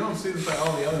 you don't see this by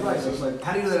all the other Right, so it's like,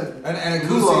 how do you do that? And a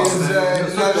kusi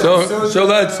is... So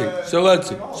let's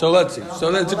see.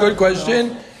 So that's a good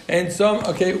question. And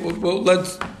well,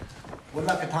 let's... What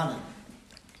about katana?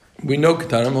 We know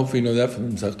Katanim. Hopefully, you know that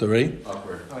from Masechta already.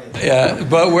 Yeah,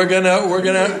 but we'll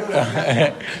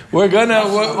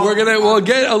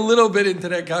get a little bit into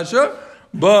that kasha,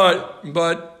 but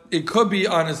it could be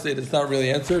honestly it's not really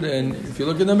answered. And if you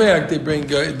look in the back, they bring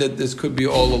that this could be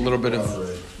all a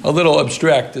little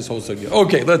abstract. This whole subject.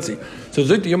 Okay, let's see. So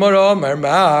Zuk Gemara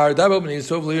Marmar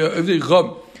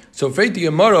So Faith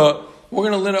Gemara. We're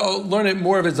going to learn it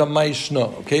more of as a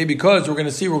Maishna, okay? Because we're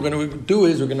going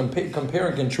to compare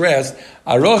and contrast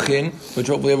Arachin, which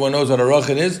hopefully everyone knows what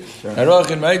Arachin is. Sure.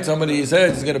 Arachin, right? Somebody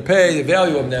says he's going to pay the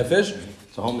value of Nefesh.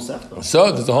 It's a whole Masechta.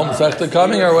 So there's a whole Masechta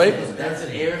coming our way. That's an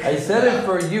Arachin. I said it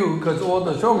for you because all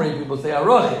the so many people say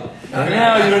Arachin. And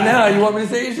now you want me to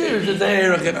say Yeshir, you should say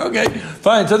Arachin. Okay,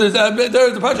 fine. So there's a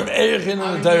bunch of Arachin in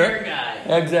the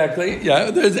Torah. Exactly.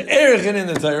 Yeah, there's Arachin in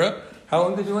the Torah. How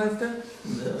long did you last there?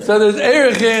 So there's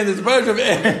Erechin, there's a bunch of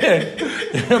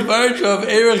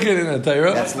Erechin in the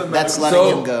Torah. That's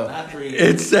letting him go.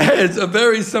 It's a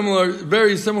very similar to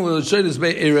Shadis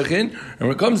Bay Erechin. And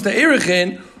when it comes to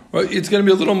Erechin, well, it's going to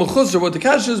be a little mechusar what the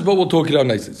cash is, but we'll talk it out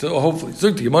nicely. So hopefully,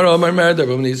 Israel.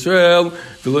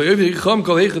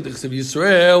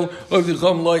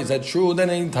 Is that true? Then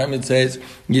anytime it says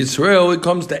Yisrael, it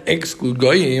comes to exclude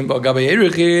goyim.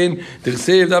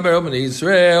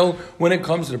 Israel. When it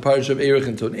comes to the parish of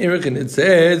Erechin, so in Erechin it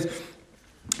says.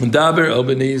 Daber el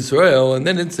bnei Yisrael, and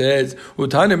then it says,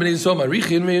 "Utane bnei Yisrael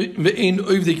marichin ve'in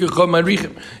oivdik yachom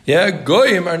marichin." Yeah,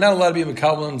 goyim are not allowed to be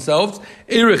mekabel themselves.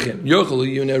 Erechin yochel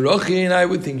yunerochin. I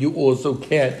would think you also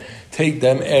can't take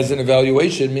them as an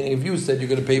evaluation. Meaning, if you said you're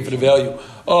going to pay for the value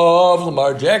of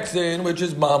Lamar Jackson, which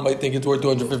his mom might think it's worth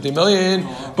 $250 million,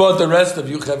 but the rest of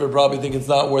you, Chaver, probably think it's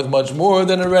not worth much more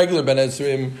than a regular Ben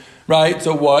Esrim. right?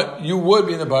 So what? You would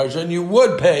be in the parsha and you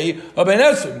would pay a ben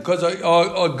esrim because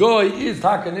a goy is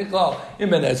taka nichlal in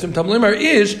ben esrim. Tamlimar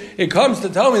ish. It comes to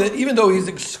tell me that even though he's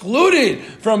excluded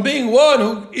from being one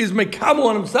who is mekabel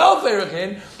on himself,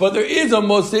 erechin, but there is a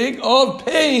musik of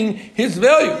paying his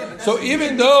value. So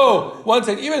even though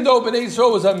even though Bnei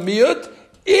Yisrael was a miut,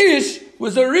 ish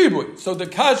was a ribui. So the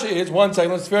kasha is, one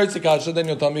second, let's finish the kasha, then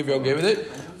you'll tell me if you're okay with it.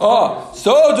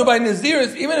 So to by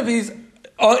Naziris, even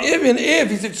if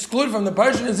he's excluded from the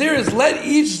parsha Naziris, let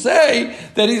each say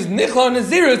that he's nichla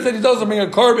Naziris, that he doesn't bring a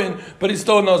korban, but he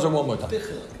still Nazir one more time.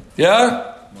 Yeah?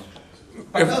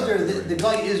 By Nazir, the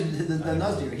guy is the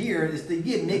Nazir. Here is the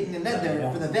yid making a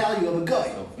neder for the value of a guy.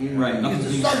 Right.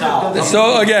 So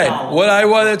again,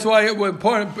 that's why it would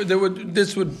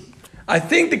I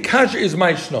think the kasha is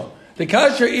Maishno. The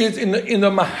kasha is in the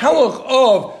mahalach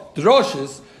of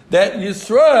droshes that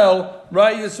Yisrael,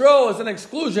 right? Yisrael is an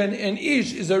exclusion and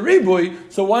Ish is a ribui.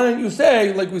 So why don't you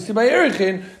say, like we see by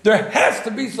Erechin, there has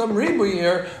to be some ribui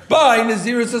here by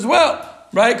Naziris as well,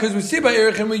 right? Because we see by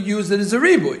Erechin we use it as a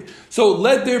ribui. So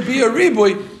let there be a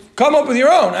ribui. Come up with your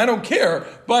own. I don't care.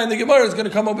 But the Gemara is going to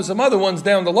come up with some other ones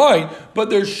down the line. But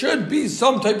there should be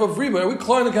some type of ribui. Are we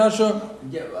clear the kasha?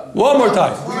 One more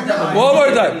time.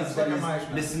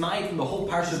 Nismai from the whole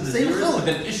parsha of the Naziris, but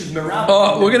then Ish is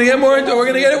Merab. We're going to get more into. We're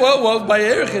going to get it. Well, by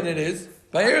Erechin it is.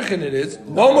 By Erechin it is.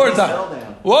 One more time.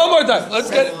 Let's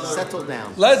get settle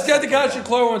down. Let's get the kasha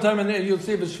clear one more time, and then you'll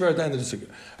see if it's fair at the end of the sukkah.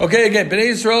 Okay, again,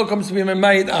 Bnei Yisrael comes to be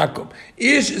Memayit Akum.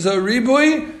 Ish is a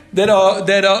ribui that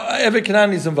every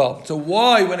Canaan is involved. So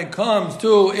why, when it comes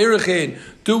to Erechin,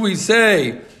 do we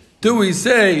say?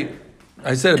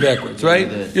 I said it backwards, right?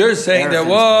 You're saying that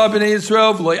Bnei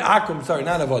Yisrael v'lo akum. Sorry,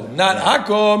 not avodim, not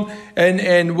akum.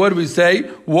 And what do we say?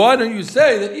 Why don't you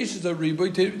say that ish is a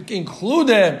ribui to include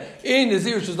them in the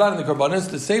zir shazlan and the karbanis?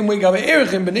 The same way Gabe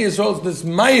Erechin Bnei Yisrael is this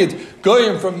mayit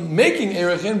going from making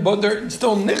Erechin, but they're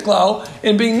still nichlal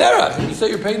in being nerach. And you say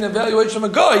you're paying the valuation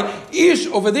of a guy. Ish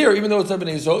over there, even though it's a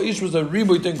Bnei Yisrael, ish was a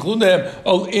ribui to include them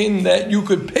in that you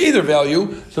could pay their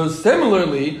value. So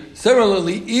similarly,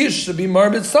 ish should be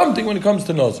marbit something when it comes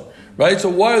to Nazir. Right? So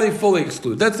why are they fully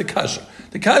excluded? That's the kasha.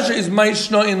 The kasha is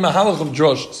Maishna in Mahalach of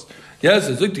Droshes. Yes,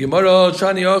 it's like the Gemara,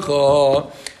 Shani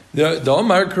Acha, the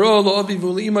Omar Kro, Lo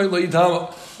Avivu L'imay Lo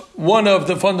Yitama. One of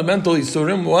the fundamental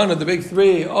isurim, one of the big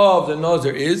three of the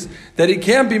Nazir is that he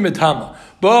can't be metama.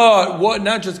 But what?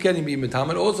 Not just can he be metama,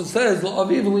 it also says Lo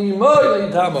Avivu L'imay Lo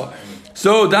Yitama.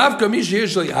 So dafka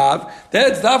mishiyishli av.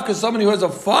 That's dafka someone who has a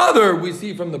father. We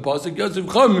see from the pasuk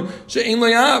Yosef Chum she'in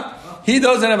le'av. He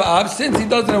doesn't have av. Since he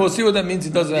doesn't have, we'll see what that means.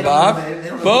 He doesn't have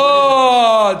av.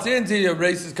 But since he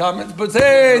erases comments, but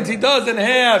since he doesn't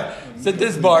have, said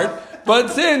this Bart. But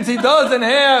since he doesn't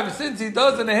have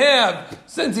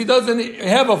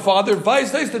a father,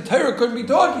 vice versa, the Torah couldn't be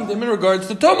talking to him in regards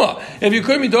to Tumah. If you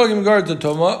couldn't be talking in regards to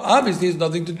Tumah, obviously it has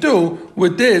nothing to do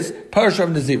with this parsha of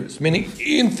Naziris. Meaning,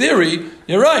 in theory,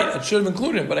 you're right, it should have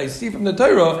included him. But I see from the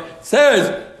Torah, it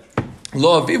says,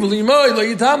 Lo aviv l'imay lo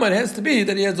yitama, it has to be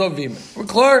that he has avim. We're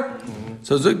clear?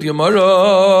 So Zuk the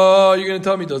Gemara, you're going to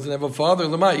tell me he doesn't have a father?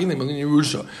 That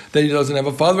he doesn't have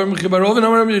a father. We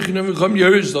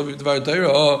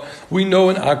know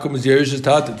in Akum is Yerush is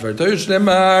Tatit.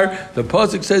 The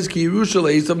pasuk says Ki Yerusha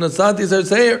le'Esav Nasati is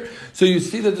Seir. So you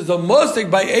see that there's a musik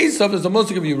by Esav, there's a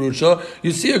musik of Yerusha.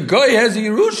 You see a guy has a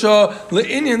Yerusha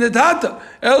le'Inyan the Tata.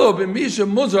 Elo b'misha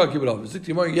muzra kibbutov. Zuk the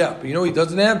Gemara, yeah, but you know he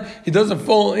doesn't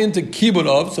fall into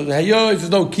kibbutov. So there's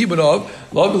no kibbutov.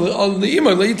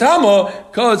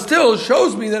 Because it still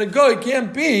shows me that a guy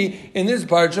can't be in this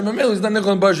parsha. He's not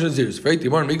nichol in parsha Nazir. Right? The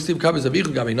Gemara makes him kabes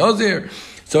avichu gabi Nazir.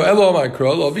 So elo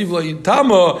ma'krol aviv lo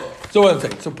yitama. So one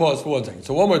second. So pause for 1 second.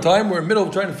 So one more time. We're in the middle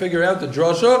of trying to figure out the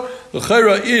drasha. The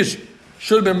chayra ish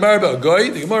should have been marba a guy.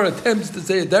 The Gemara attempts to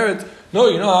say a deret. No,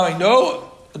 you know how I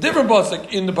know? A different pasuk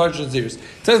in the parsha Nazir. It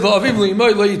says lo aviv lo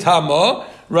yimay lo yitama.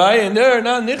 Right, and they're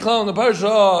not nichal in the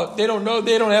parsha. They don't know.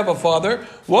 They don't have a father.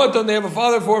 What don't they have a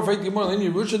father for? For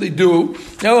Yerusha, they do.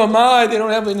 Now, they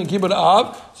don't have any kibbut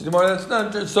av. So that's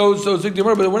not so. But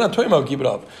we're not talking about kibbut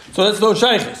av. So that's no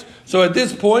shaykhs. So at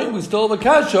this point, we still have a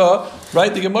kasha.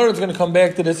 Right, the Gemara is going to come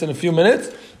back to this in a few minutes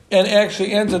and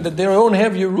actually answer that they don't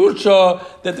have Yerusha,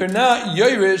 that they're not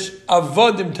Yerush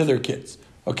avodim to their kids.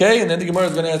 Okay, and then the Gemara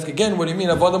is going to ask again, what do you mean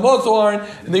avodim also aren't?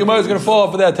 And the Gemara is going to fall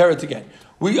off of that teretz again.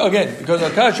 Because our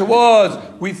kasha was,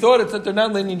 we thought it's that they're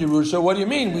not leaning Yerusha. What do you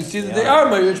mean? We see that they are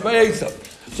Mayush by Esav.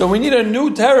 So we need a new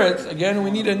teretz. Again,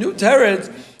 we need a new teretz.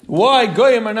 Why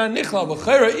Goyim are not Nichlal? But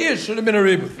Chayra Ish should have been a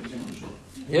Ribu.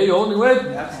 Yeah, you only went.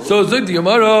 So Zuk the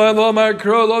Gemara,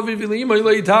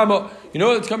 You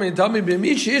know what's coming to tell me?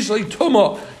 Somebody who's in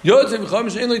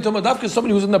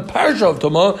the parsha of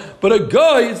Tumah, but a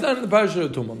guy is not in the parsha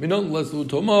of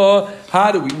Tumah.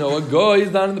 How do we know a guy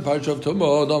is not in the parsha of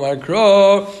Tumah?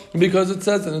 Because it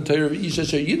says in the Torah of Isha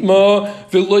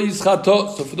Sheyidma,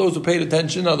 so for those who paid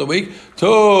attention the other week,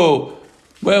 to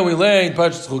when we learned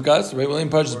Parshas Chukas, right? We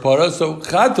learned Parshas Parah. So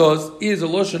Chatos is a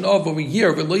lotion of over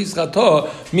here. V'lois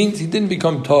Chato means he didn't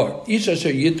become tar. Isha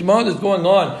Sheyitma is going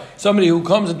on. Somebody who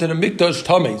comes into the mikdash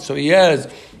tamei. So he has,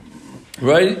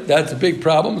 right? That's a big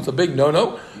problem. It's a big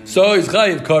no-no. So he's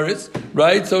chayiv kares,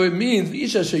 right? So it means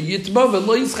Isha Sheyitma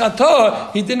v'lois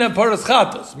Chato. He didn't have Paras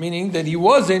Chatos, meaning that he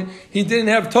didn't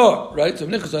have tar, right? So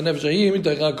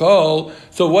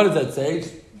So what does that say?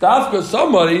 Dafka,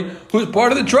 somebody who's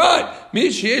part of the tribe.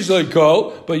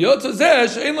 But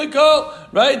Yotzazeh ain't like kol.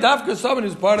 Right? Dafka, somebody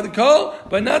who's part of the kol,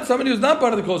 but not somebody who's not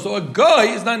part of the kol. So a guy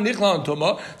is not nichla on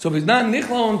tumah. So if he's not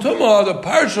nichla on tumah, the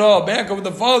parsha, back over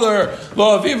the father,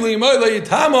 lo avivli moila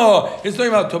yitama, is talking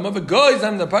about tumah. If a guy is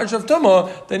not in the parsha of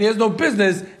tumah, then he has no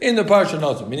business in the parsha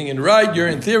Nazir. Meaning, in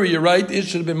theory, you're right, it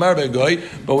should have been marbe a guy,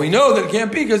 but we know that it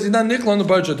can't be because he's not nichla on the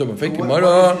parsha of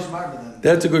tumah.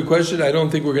 That's a good question. I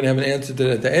don't think we're going to have an answer to that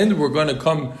at the end. We're going to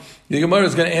come. The Gemara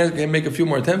is going to make a few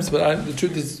more attempts, but the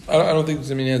truth is, I don't think there's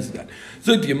going to be an answer to that.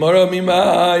 So the Gemara,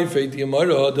 Feit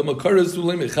Gemara, the Makaras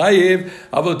Sulim Chayiv,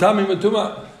 Avotami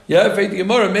Matuma. Yeah, Feit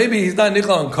Gemara. Maybe he's not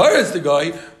Nichal on Karas, the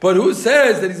guy, but who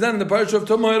says that he's not in the parsha of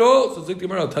Tumah at all? So the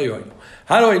Gemara, I'll tell you how I know.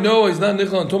 How do I know he's not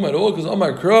Nichal on Tumah at all? Because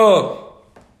Omar Kro,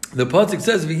 the pasuk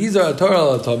says, "V'hizar atar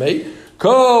al tamei."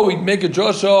 We make a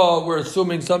drasha, we're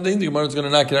assuming something, the Gemara is going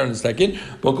to knock it out in a second. And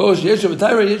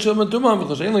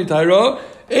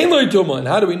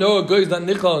how do we know a guy is not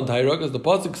nichal on Taira? Because the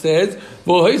pasuk says,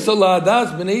 so it's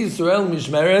dafka b'nei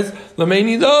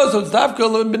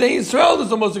Yisrael, that's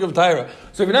the pasuk of Taira.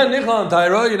 So if you're not nichal on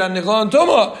Taira, you're not nichal on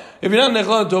Tumah. If you're not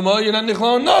nichal on Tumah, you're not nichal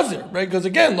on Nazir, right? Because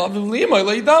again,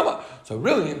 so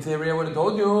really, in theory, I would have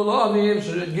told you,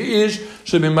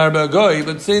 should be marba goy,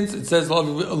 but since it says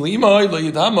and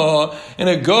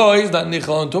a goy is not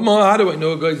nichal on Tumah, how do I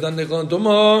know a guy is not nichal on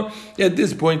Tumah? At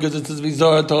this point, because it says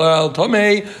v'zar al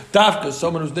tamei, dafka,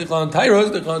 someone who's nichal on Taira is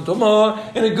nichal on Tumah,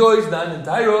 and a guy is not in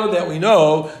Taira, that we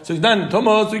know, so he's not in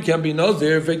Tumah, so he can't be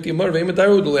Nazir, but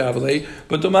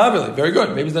Tumah, very good,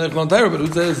 maybe he's not nichal on Taira, but who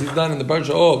says he's not in the parsha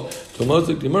of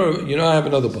Tumah? You know, I have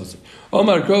another pasuk.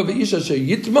 Omar Krov Isha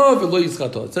Sheyitma v'lo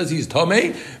Yischato. It says he's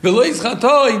tamei v'lo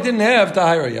Yischato. He didn't have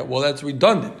tahira yet. Well, that's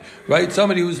redundant, right?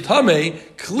 Somebody who's tamei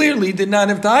clearly did not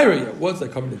have tahira yet. What's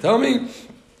that coming to tell me?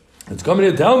 It's coming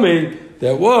to tell me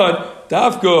that what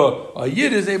dafka a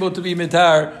yid is able to be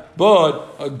mitar,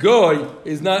 but a goy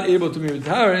is not able to be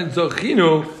mitar. And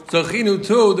zochinu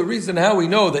too. The reason how we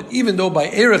know that, even though by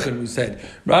erechin we said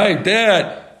right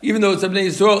that. Even though it's a Bnei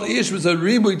Yisrael, Ish was a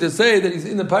ribui to say that he's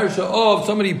in the parsha of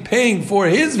somebody paying for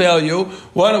his value.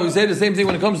 Why don't we say the same thing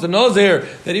when it comes to Nazir?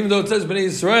 That even though it says Bnei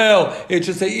Yisrael, it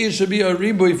should say Ish should be a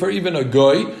ribui for even a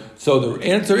goy. So the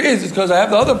answer is because I have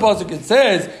the other pasuk. It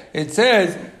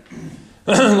says,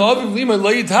 and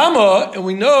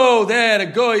we know that a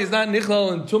goy is not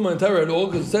Nichlal and Tumah and Torah at all,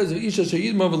 because it says Isha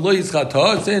Sheyidma v'lo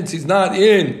Yischata, since he's not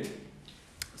in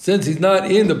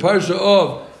the parsha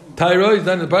of Taira, he's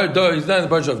not in the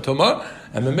parsha of Tumah,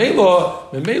 and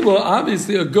Memelo,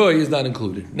 obviously a goy is not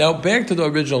included. Now back to the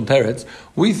original teretz,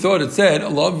 we thought it said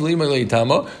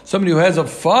somebody who has a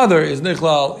father is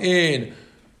nichlal in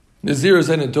Nazir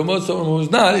and in Tumah, someone who's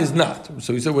not is not.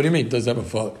 So we said, what do you mean? Doesn't have a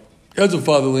father? He has a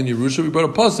father in Yerusha. We brought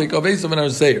a pasuk of Esav and our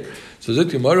Seir. So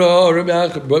Zit Gemara,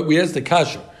 but we asked the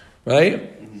kasha,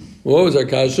 right? What was our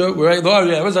kasha?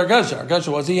 What's our kasha? Our kasha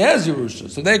was he has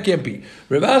Yerusha, so that can't be.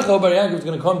 Reb Acha Bar Yaakov is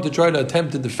going to come to try to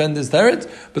attempt to defend his teretz,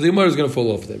 but the Gemara is going to fall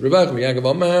off that. Reb Acha Bar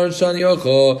Yaakov Amar Shani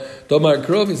Yocho Tomar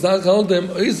Krov Yitzchak Chaltem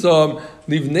Isam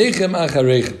Livnechem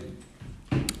Acharechem.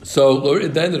 So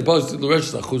at the end of the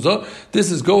pasuk,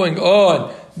 this is going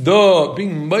on the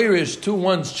being Meirish to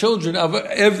one's children of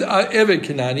Eved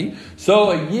Kanani.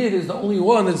 So a Yid is the only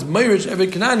one that's Meirish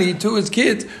Eved Kanani to his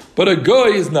kids, but a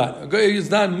Goy is not. A Goy is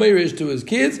not Meirish to his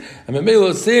kids, and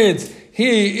Memelo, since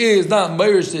he is not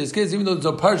Meirish to his kids, even though it's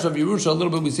a parsha of Yerusha, a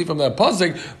little bit we see from that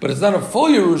pasuk, but it's not a full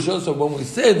Yerusha. So when we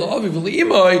said La'aviv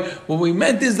L'imai, what we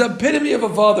meant is the epitome of a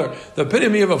father. The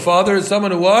epitome of a father is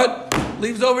someone who what?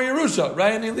 Leaves over Yerusha,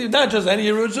 right? And he leaves not just any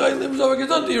Yerusha, he leaves over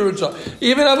Gezonti Yerusha,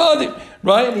 even Avadim,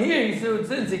 right? And here he said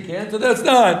since he can't, so that's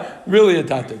not really a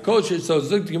tata. Kosher, so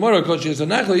Zuk Gemara, Kosher, so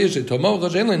Nachla Yishet, Tomo,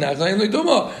 Kosher, Enli, Nachla, Enli,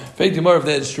 Tomo. Fake Gemara, if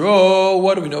that's true,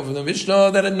 what do we know from the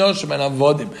Mishnah? That a Noshim and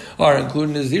Avodim are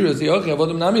including the Nazir, the Yochi,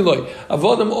 Avodim Namiloi.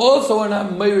 Avodim also are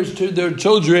not marriage to their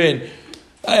children.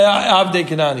 Avdei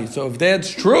Kanani. So if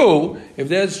that's true, then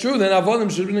Avodim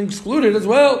should have been excluded as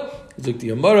well.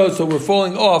 So we're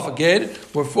falling off again.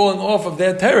 We're falling off of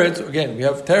that teretz. Again, we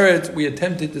have teretz. We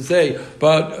attempted to say,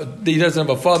 but he doesn't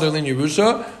have a father in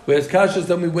Yerusha. Whereas Kashas,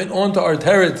 then we went on to our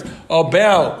teretz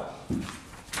about.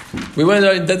 We went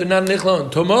that they're not Nichla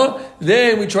and Tumah.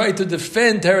 Then we tried to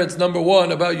defend teretz number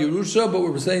 1 about Yerusha, but we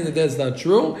were saying that that's not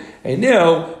true. And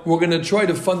now we're going to try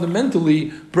to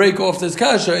fundamentally break off this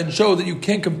kasha and show that you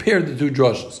can't compare the two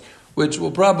drushes, which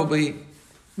will probably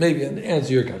maybe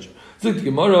answer your kasha. Zuk the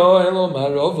Gemara, hello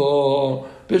Marovo,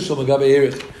 Bishul Magabe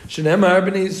Erich. Shenemar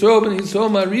b'nei Yisrael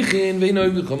marichin ve'ino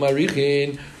yivchol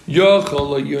marichin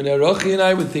yochol yunarochin.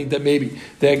 I would think that maybe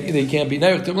they can't be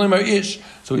neirich. Temlemar ish.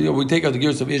 So we take out the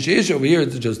gears of ish. Over here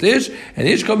it's just ish, and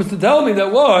ish comes to tell me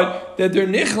that what? That they're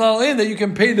nichlal in, that you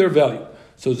can pay their value.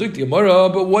 So Zuk the Gemara,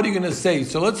 but what are you going to say?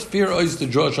 So let's fear ois the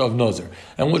drasha of Nazir,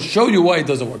 and we'll show you why it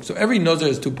doesn't work. So every Nazir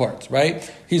has 2 parts, right?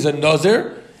 He's a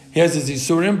Nazir. He has his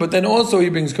Isurim, but then also he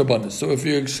brings Karbanis. So if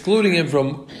you're excluding him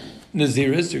from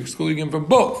Naziris, you're excluding him from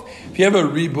both. If you have a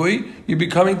Ribui, you're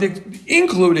becoming to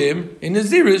include him in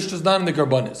Naziris, just not in the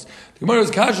Karbanis. The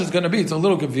Gemara's Kasha is going to be, it's a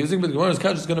little confusing, but the Gemara's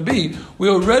Kasha is going to be, we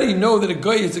already know that a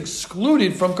guy is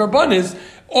excluded from Karbanis,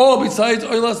 all besides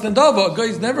Oilas and Dava. A guy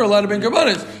is never allowed to bring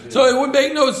Karbanis. So it would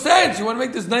make no sense. You want to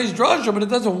make this nice drasha, but it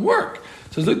doesn't work.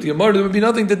 So look, the Gemara, there would be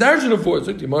nothing to darshan it for. So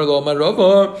look, the Gemara, the Omar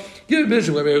Rava, give a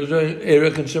bishop,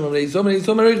 Erech and Shem, so many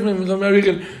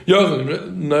Marichin,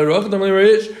 Yochel, Narach, the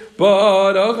Marish,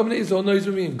 but Acham Nezo,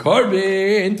 Nazir, being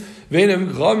carbon,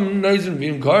 Venom, Cham, Nazir,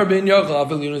 being carbon, Yochel,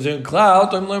 Afel, Nazir,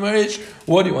 Cloud, I'm Marish.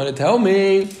 What do you want to tell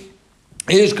me?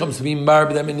 Ish comes to be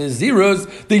married them in the zeros.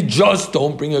 They just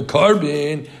don't bring a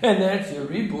carbon, and that's your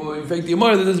ribu. In fact, the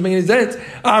Gemara, that doesn't make any sense.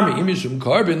 Ami imishum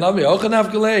carbon.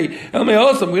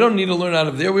 We don't need to learn out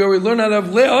of there. We already learn out of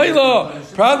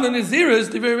le'ayla. Problem in the zeros.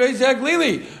 The very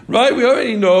lili. Right? We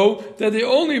already know that they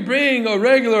only bring a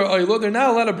regular ayla. They're not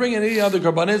allowed to bring any other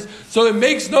carbonates. So it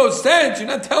makes no sense. You're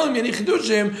not telling me any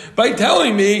chidushim by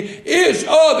telling me ish.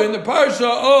 Oh, they're in the parsha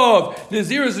of the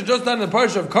zeros. Are just not in the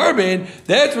parsha of carbon.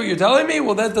 That's what you're telling me.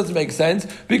 Well, that doesn't make sense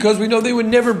because we know they would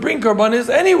never bring karbanis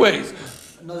anyways.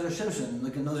 Another Shimshon,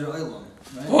 like another Eilam,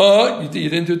 right? Oh, you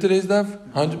didn't do today's stuff?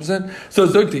 100%? So,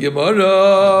 Zuk the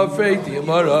Gemara, Fake the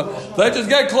Gemara. Let's just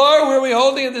get clear where we're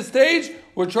holding at this stage.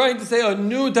 We're trying to say a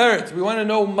new teretz. We want to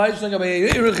know Ma'ishnag Abay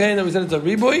that we said it's a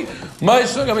ribui.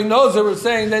 Ma'ishnag Abay Nazir, we're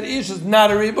saying that Ish is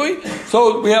not a ribui.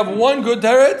 So we have one good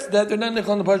teretz that they're not nichal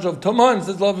on the parsha of Tumah and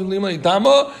says love lima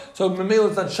itama. So Mamela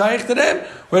is not shaykh to them.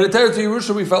 Where the teretz of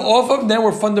Yerusha we fell off of. Now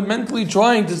we're fundamentally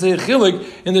trying to say a chilik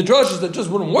in the drushes that just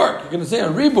wouldn't work. You're going to say a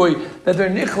ribui that they're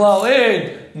nichlal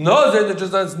in Nazir that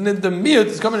just that's the miyut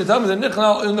is coming to tell me they're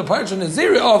nichlal in the parsha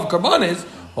Nazir of Karbanis.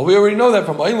 Well, we already know that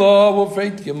from Ayla. We'll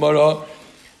fake the Gemara.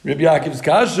 Rabbi Yaakov's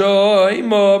kasha,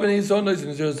 Ima b'nei Yisrael nois in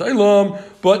Nazir Asylum,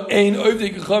 but ein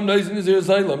ovdei kacham nois in Nazir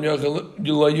Asylum. You're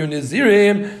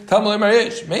nezirim tamei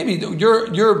marish. Maybe you're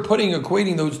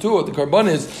equating those two of the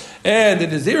karbanis and the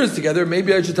naziris together.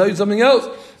 Maybe I should tell you something else.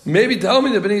 Maybe tell me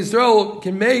that b'nei Yisrael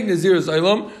can make Nazir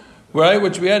Asylum, right?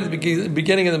 Which we had at the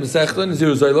beginning of the Masechta,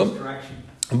 Nazir Asylum.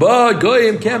 But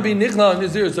goyim can't be nichla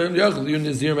nazir, so you're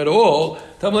nazirim at all.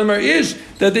 Tamei marish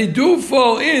that they do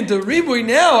fall into ribui.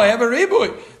 Now I have a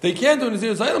ribui. They can't do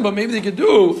Nazir Asylum, but maybe they could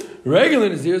do regular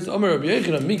Naziris. Amar Rabbi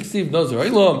Yechon, Miksiv Nazir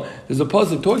Aylam. There's a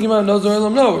pasuk talking about Nazir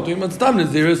Aylam. No, we're talking about Stam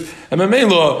Naziris. And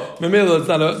Mamela,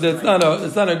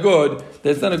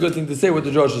 that's not a good thing to say what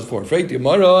the Josh is for. I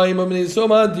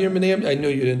know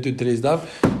you didn't do today's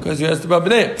stuff because you asked about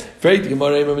B'nei.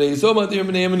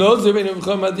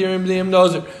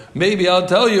 Maybe I'll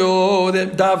tell you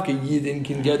that Davka Yidin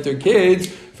can get their kids.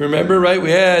 Remember, right?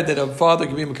 We had that a father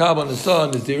can be Makab on the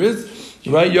son, Naziris.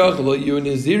 Right, Yachlo, you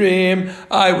Nazirim.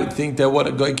 I would think that what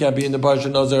a guy can't be in the parsha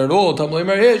Nazir at all. Tamei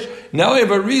Marish. Now I have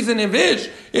a reason if Ish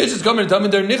is coming to tell me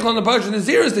they're nichel on the parsha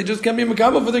Naziris. They just can't be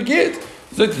makabel for their kids.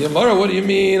 So Gemara, what do you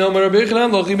mean? And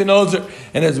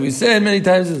as we said many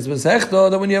times in this Masechta,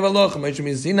 that when you have a loch,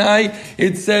 Sinai,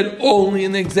 it's said only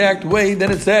in the exact way that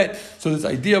it's said. So this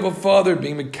idea of a father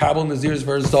being makabel Naziris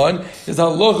for his son is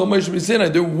halacha Sinai.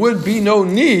 There would be no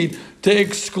need to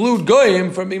exclude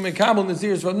goyim from being makabel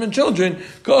Naziris from their children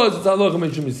because it's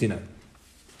halacha Sinai.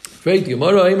 Remember, we had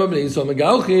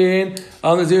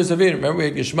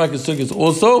Geshmak Sukkos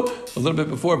also a little bit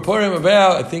before Purim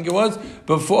about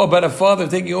a father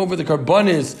taking over the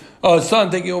karbanis, son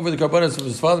taking over the karbanis of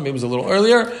his father. Maybe it was a little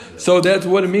earlier. So that's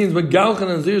what it means. But Galchan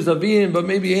Nazir is Avin, but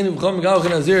maybe Galchan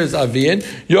Nazir is Avin.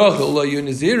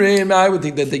 Nezirim. I would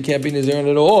think that they can't be Nazirin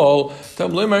at all.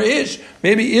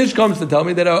 Maybe Ish comes to tell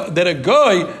me that a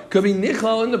guy could be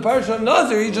Nichlal in the parsha of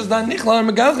Nazir. He's just not Nichlal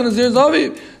and Galchan Nazir is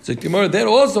Avin. So that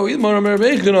also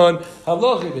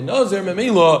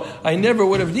I never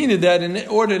would have needed that in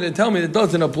order to tell me that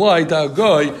doesn't apply to a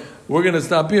guy. We're going to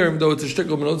stop here, even though it's a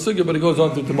shtickle minot sugya, but it goes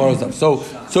on to tomorrow's stuff.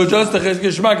 So just the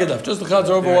Geshmak, just the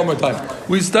Chatzar over one more time.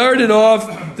 We started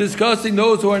off discussing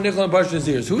those who are Nichlan and Parsha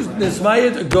Nazirs. Who's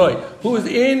Nismayit? A guy. Who is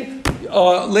in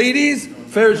ladies,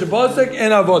 Ferish Basek,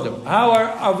 and Avodim. How are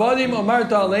Avodim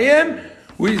Amarta Aleim?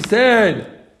 We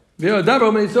said includes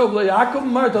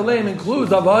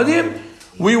Avodim.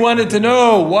 We wanted to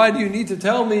know, why do you need to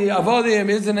tell me Avodim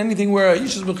isn't anything where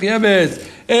Ish's Mechuyev is?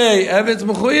 Evet's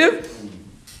Mechuyev?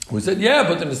 We said, yeah,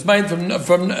 but then it's mine from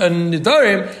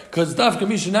Nidarim, because Daf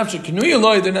Kamisha Nafsha Kinuya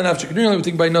Loi, they're not Nafsha Kinuya, we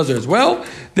think by Nazir as well.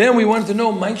 Then we wanted to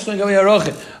know, Ma'ishna Gavi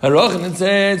Harochin. Harochin, it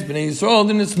says, B'nai Yisrael,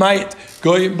 then it's Ma'it.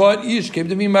 Goyim, but Ish came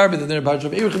to me Marba, that they're a Parsha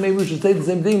of Eruch, maybe we should say the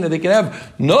same thing, that they can have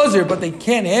Nazir, but they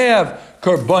can't have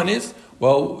Karbanis.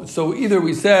 Well, so either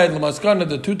we said Lamaskana,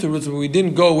 the two Terutzim, we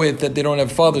didn't go with that they don't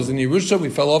have fathers in Yerusha. We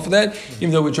fell off of that, even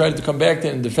though we tried to come back to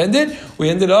it and defend it. We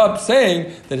ended up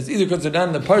saying that it's either because they're not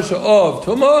in the parsha of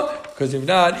Tumah, because if you're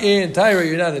not in Tyra,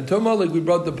 you're not in Tumah, like we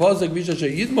brought the pasuk Visha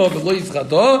Sheyidmo v'lo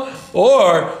Yischata,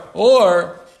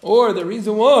 or the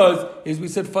reason is we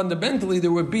said fundamentally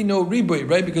there would be no riboy,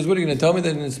 right? Because what are you going to tell me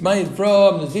that in Ismail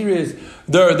from Naziris,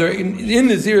 they're in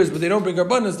Naziris, but they don't bring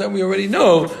Karbanos? That we already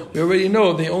know.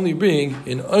 They only bring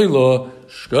in Oyla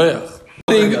Shkoyach.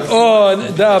 On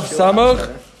Daf Samach,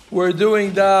 we're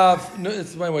doing Daf. No,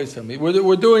 it's my wife's family.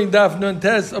 We're doing Daf Nun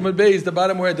Tes Amud Beis, the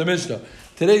bottom where at the Mishnah.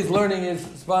 Today's learning is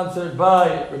sponsored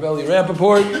by Rebelli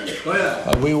Rappaport.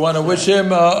 We want to wish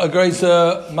him a great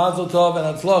Mazel Tov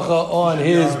and Hatzlacha on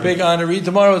his big honoree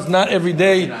tomorrow. It's not every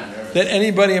day that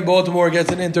anybody in Baltimore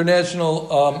gets an international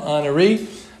honoree.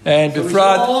 And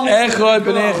Bifrat Echad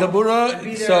B'nei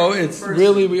Chabura. So it's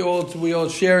really we all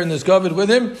share in this covet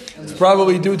with him. It's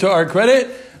probably due to our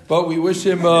credit. But we wish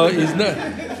him, he's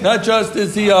not just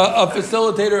is he a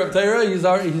facilitator of Torah, he's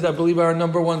I believe our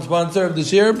number one sponsor of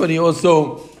this year, but he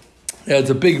also has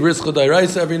a big risk of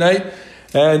Dairaisa every night.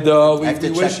 And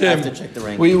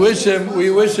we wish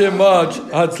him much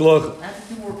Hatzloch.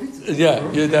 Yeah,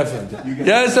 definitely.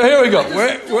 Yeah, so here we go.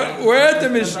 We're at the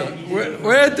Mishnah.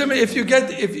 We're at the if you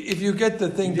get the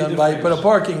thing done by a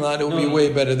parking lot, it will be way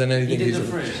better than anything.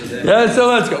 Yeah, so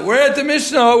let's go. We're at the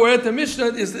Mishnah.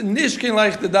 Is Nishkin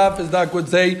like the Daf, as Doc would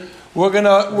say. We're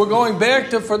going back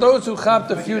to, for those who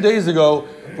chapped a few days ago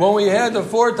when we had the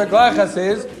 4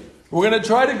 Taglachases. We're going to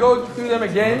try to go through them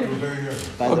again.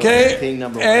 Okay,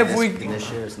 if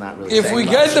we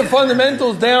get the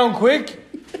fundamentals down quick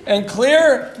and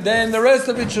clear, then the rest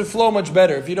of it should flow much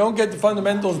better. If you don't get the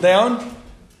fundamentals down,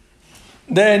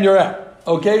 then you're out.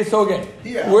 Okay, so again,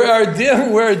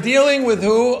 we're dealing with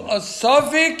who? A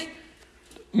safek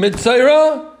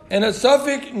Mitzayra and a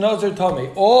safek Nazir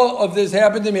tamei. All of this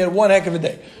happened to me at one heck of a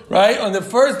day. Right? On the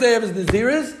first day of his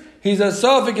Naziris, he's a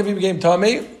safek if he became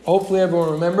tamei. Hopefully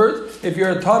everyone remembers. If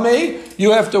you're a tamei,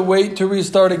 you have to wait to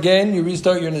restart again. You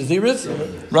restart your Naziris,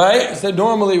 right? So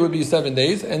normally it would be 7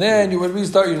 days, and then you would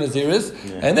restart your Naziris,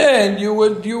 and then you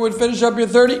would finish up your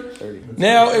 30.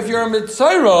 Now, if you're a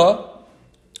Mitzayra,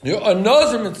 a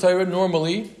Nazir Mitzayra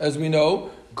normally, as we know,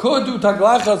 could do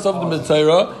taglachas of the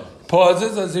Mitzayra,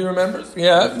 pauses as he remembers.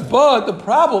 Yeah, but the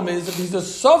problem is if he's a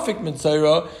safek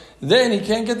Mitzayra, then he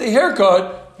can't get the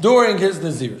haircut during his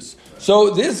Naziris. So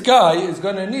this guy is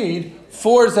going to need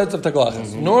 4 sets of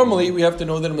taglachas. Normally, we have to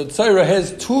know that a Mitzayra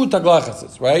has 2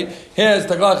 taglachases, right? He has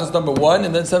taglachas number 1,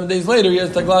 and then 7 days later, he has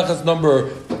taglachas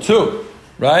number 2,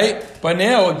 right? But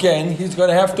now, again, he's going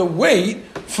to have to wait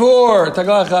for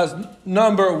taglachas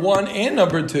number 1 and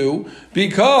number 2,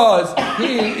 because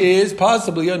he is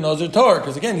possibly a Nazir Torah.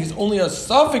 Because again, he's only a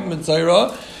safek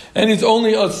Mitzayra, and he's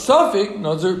only a safek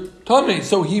Nazir tamei.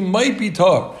 So he might be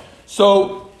Torah.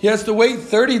 So he has to wait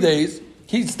 30 days.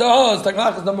 He still has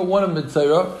taglachas number 1 of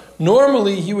Mitzayra.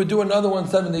 Normally, he would do another one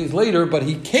 7 days later, but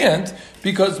he can't,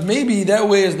 because maybe that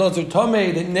way is Nazir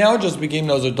tamei that now just became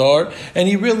Nazir Torah, and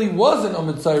he really wasn't a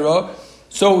Mitzayra,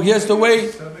 so he has to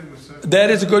wait.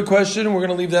 That is a good question, and we're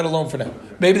going to leave that alone for now.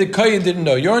 Maybe the Kayin didn't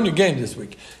know. You're on your game this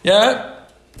week. Yeah?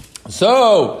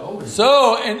 So,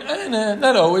 and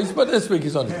not always, but this week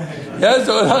he's on it. Yeah,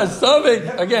 so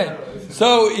safek again.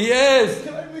 So he is.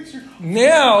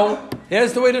 Now he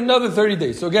has to wait another 30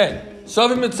 days. So again,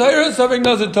 safek mitzayra, safek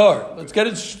nazir tar. Let's get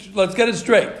it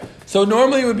straight. So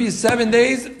normally it would be 7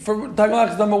 days for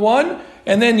taglachas number 1,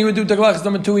 and then you would do taglachas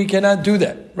number 2. He cannot do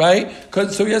that, right?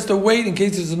 So he has to wait in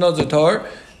case it's a nazir tar.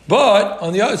 But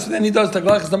on the other, so then he does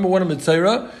taglachas number 1 in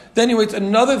mitzayra. Then he waits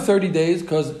another 30 days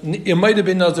because it might have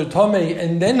been nazir tamei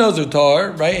and then nazir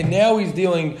tar, right? And now he's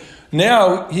dealing.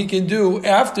 Now he can do,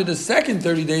 after the second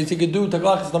 30 days, he can do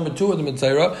taglachas number 2 of the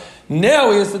mitzayra.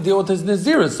 Now he has to deal with his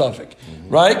nazir safek,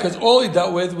 right? Because all he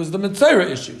dealt with was the mitzayra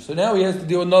issue. So now he has to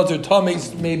deal with nazir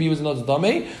tamei. Maybe he was nazir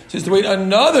tamei. So he has to wait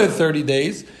another 30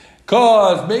 days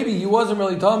because maybe he wasn't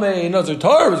really tamei and nazir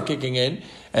tar was kicking in.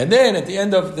 And then at the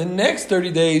end of the next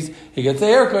 30 days, he gets a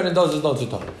haircut and does his nazir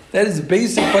tar. That is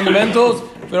basic fundamentals.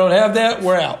 If we don't have that,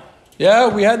 we're out. Yeah,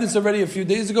 we had this already a few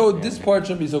days ago. This part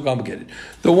shouldn't be so complicated.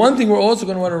 The one thing we're also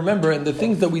going to want to remember, and the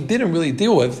things that we didn't really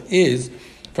deal with, is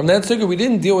from that sukkah we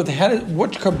didn't deal with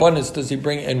which karbanis does he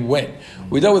bring and when.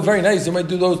 We dealt with very nice. You might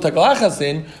do those taglachas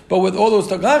in, but with all those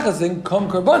taglachas in come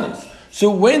karbanis.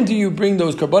 So when do you bring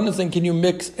those karbanis and can you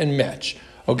mix and match?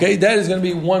 Okay, that is going to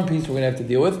be one piece we're going to have to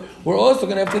deal with. We're also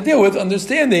going to have to deal with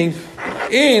understanding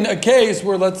in a case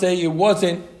where, let's say, it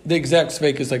wasn't the exact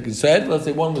safek like you said. Let's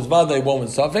say one was vaday, one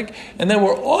was safek. And then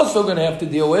we're also going to have to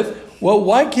deal with, well,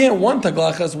 why can't one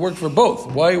taglachas work for both?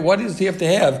 Why does he have to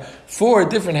have 4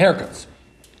 different haircuts?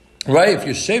 Right? If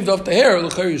you shaved off the hair,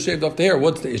 you shaved off the hair,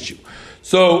 what's the issue?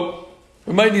 So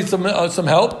we might need some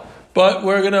help. But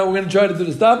we're gonna try to do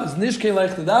this daf. It's nishkei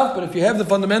like the daf, but if you have the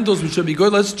fundamentals, we should be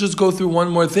good. Let's just go through one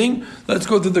more thing. Let's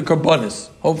go through the karbanis.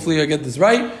 Hopefully I get this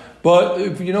right. But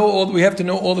if you know we have to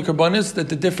know all the karbanis that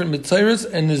the different mitzayras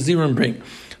and nezirim bring.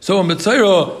 So a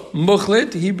mitzayra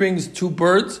muchlit, he brings 2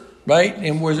 birds, right?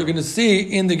 And we're going to see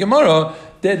in the Gemara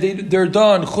that they're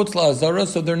done chutz la'azara,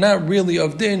 so they're not really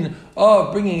of din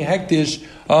of bringing hektish,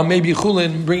 maybe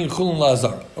chulin, bringing chulin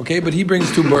la'azara. Okay, but he brings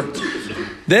 2 birds.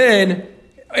 Then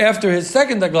after his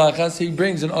second taglachas, he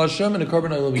brings an asham and a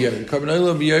carbon oil b'yared. Carbon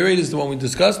oil b'yared is the one we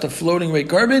discussed, a floating rate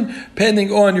carbon,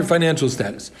 depending on your financial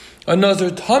status. A nazir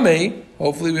tamei,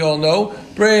 hopefully we all know,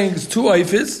 brings 2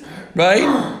 ifis, right,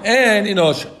 and an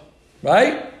asham,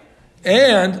 right,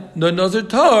 and the nazir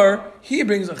tar, he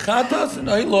brings a chatas, an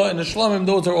ayla, and a shlamim.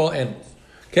 Those are all animals.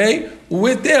 Okay,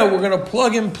 with that we're going to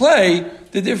plug and play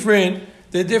the different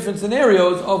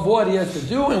scenarios of what he has to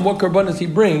do and what karbanas he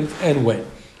brings and when.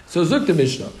 So Zuk the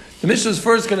Mishnah. The Mishnah is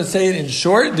first going to say it in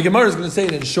short. The Gemara is going to say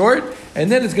it in short, and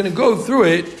then it's going to go through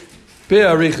it.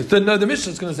 No, the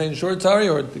Mishnah is going to say it in short,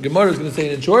 or the Gemara is going to say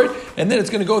it in short, and then it's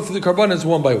going to go through the karbanas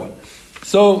one by one.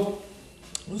 So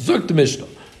Zuk the Mishnah.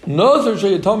 Nazir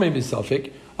sheyatame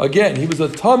misafek. Again, he was a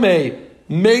tamei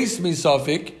meis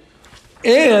misafek,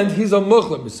 and he's a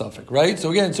muchlet misafek. Right.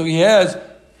 So again, he has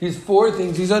his 4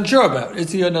 things he's unsure about.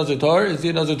 Is he a nazir tar? Is he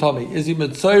a nazir tamei? Is he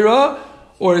mitzayra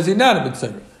or is he not a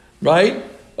mitzayra? Right?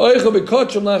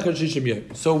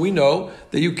 So we know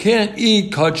that you can't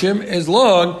eat kachim as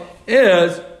long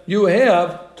as you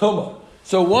have toma.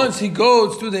 So once he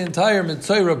goes through the entire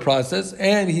mitzayra process,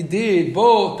 and he did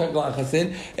both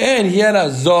taglachasin, and he had a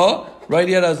zah, right?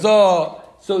 He had a zah.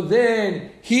 So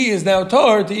then he is now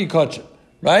tar to eat kachim,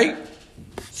 right?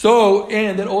 So,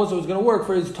 and that also is going to work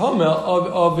for his toma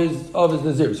of his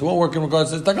nazir. So it won't work in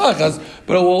regards to his taglachas,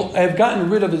 but it will have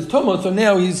gotten rid of his toma, so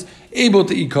now he's able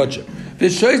to eat kachim.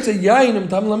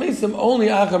 Only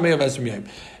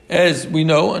as we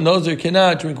know, a nazir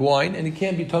cannot drink wine, and he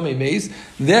can't be tamei meis.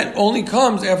 That only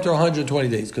comes after 120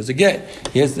 days, because again,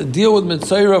 he has to deal with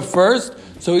mitzayra first,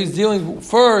 so he's dealing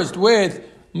first with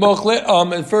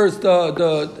first the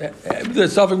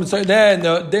safek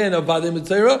mitzayra, then a vaday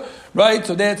mitzayra, right?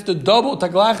 So that's the double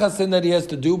taglachasin that he has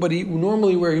to do. But he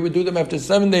normally, where he would do them after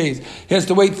 7 days, he has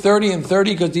to wait 30 and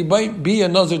 30 because he might be a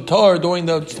nazir tar during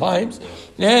those times,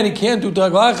 and he can't do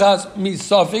taglachas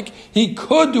misafek. He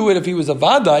could do it if he was a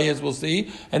vaday, as we'll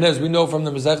see, and as we know from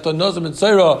the Masechta, nazir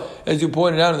mitzayra, as you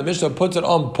pointed out in the Mishnah, puts it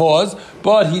on pause,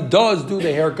 but he does do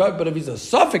the haircut. But if he's a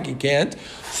safek, he can't.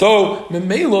 So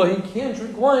memela, he can't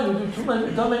drink wine or do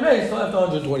tamei meis until after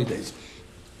 120 days.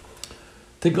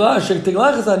 Tiglachas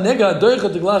anega doicha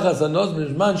tiglachas anos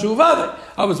b'zman shu vaday.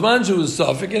 Avazman shu is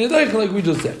safek and a doicha, like we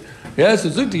just said. Yes,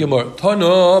 it's Zuk the Gemara.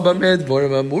 Tano b'med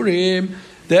dvorim amurim.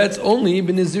 That's only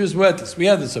b'nezirus muetis. We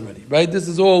have this already, right? This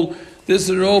is all be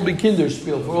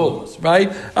kinderspiel for all of us, right?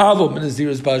 Avo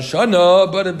b'nezirus b'ashana,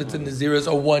 but if it's a nezirus, a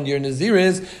 1-year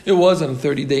nezirus, it wasn't a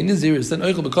 30-day nezirus. Then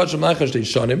oichel b'kacham lachash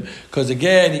teishanim, because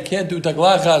again, he can't do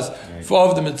taglachas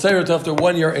for the mitzayot after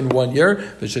 1 year and 1 year.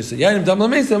 V'sheisayanim tam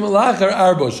lameisim lachar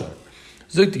arbo shar.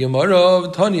 Zuk the Gemara,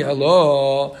 Tani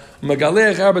Allah,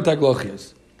 magalech arba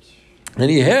taglochias. And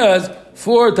he has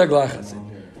for taglachas.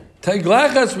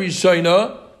 Taglachas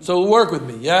rishayna. So work with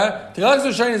me, yeah? Taglachas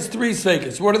rishayna is 3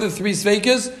 safeks. What are the 3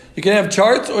 safeks? You can have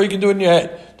charts or you can do it in your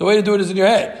head. The way to do it is in your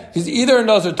head. He's either a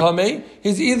Nazir tamei,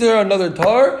 he's either another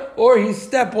tar, or he's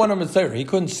step 1 of Mitzayra. He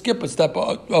couldn't skip a step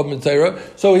of Mitzayra.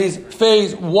 So he's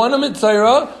phase 1 of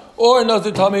Mitzayra, or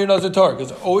Nazir tamei or Nazir tar.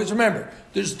 Because always remember,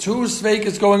 there's 2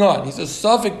 safeks going on. He's a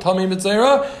safek tamei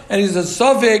Mitzayra, and he's a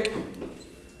safek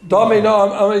tamei,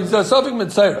 he's a safek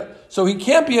Mitzayra. So he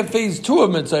can't be a phase 2 of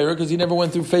Mitzayra because he never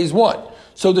went through phase 1.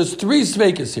 So there's 3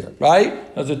 safeks here,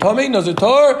 right? Nazir tamei, Nazir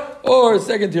tar, or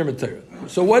second tier Mitzayra.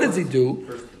 So what does he do?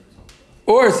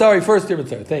 First tier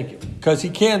Mitzayra, thank you. Because he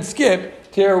can't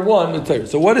skip tier 1 Mitzayra.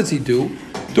 So what does he do?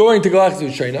 During Taglachas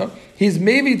Rishayna, he's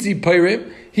Mevitzi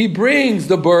Pairim, he brings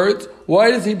the birds. Why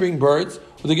does he bring birds?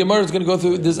 Well, the Gemara is going to go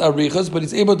through this arichas, but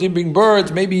he's able to bring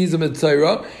birds. Maybe he's a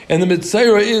Mitzayra, and the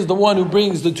Mitzayra is the one who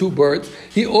brings the 2 birds.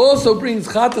 He also brings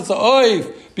Chatas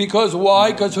Ha'oif. Because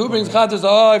why? Because who brings Chatas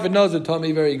Ha'oif and Nazir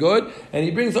tamei? Very good. And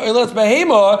he brings Oilas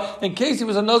Behema, in case he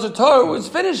was a Nazir tar who was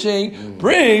finishing,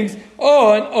 brings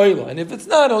on Oila. And if it's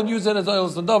not, he'll use it as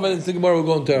Oilas Nadav, and the Gemara will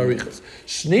go into Arichas.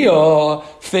 Shnia,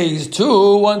 phase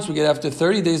 2, once we get after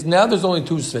 30 days, now there's only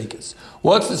 2 safeks.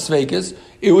 What's the safeks?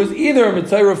 It was either a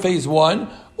Mitzayra phase 1,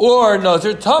 or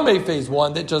Nazir tamei phase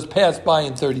 1 that just passed by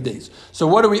in 30 days. So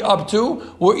what are we up to?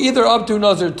 We're either up to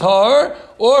Nazir tar,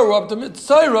 or we're up to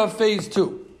Mitzayra phase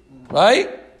 2. Right?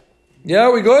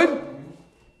 Yeah, we good?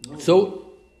 So,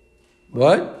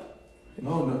 what?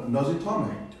 No, Nazir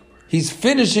tamei. He's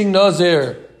finishing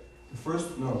Nazir. The first,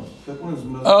 second one is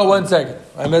Nazir. Oh, 1 second.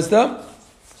 I messed up?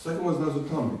 Second one is Nazir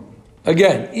tamei.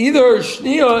 Again, either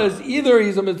Shnia is either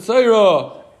he's a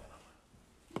Mitzayra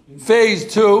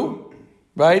phase 2,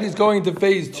 right? He's going to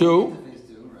phase 2.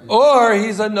 Or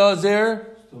he's a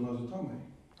Nazir. Still Nazir tamei.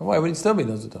 Why would he still be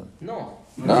Nazir tamei? No.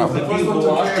 No.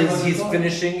 He's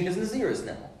finishing his Naziris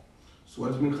now. So what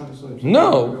does it mean Chatas Ha'oif?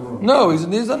 No, he's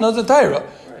a Nazir Taira.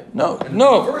 No.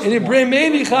 And he bring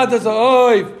maybe Chatas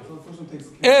Ha'oif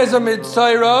as a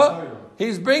Mitzayra.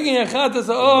 He's bringing a Chatas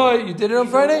Ha'oif. You did it on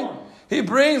Friday? He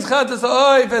brings Chatas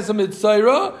Ha'oif as a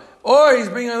Mitzayra, or he's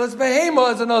bringing Oilas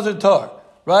Behema as a Nazir tar.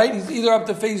 Right? He's either up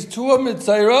to phase 2 of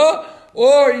Mitzayra,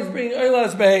 or he's bringing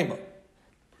Oilas Behema.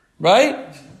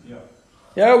 Right?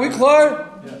 Yeah, are we clear?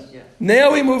 Yes. Yeah.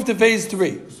 Now we move to phase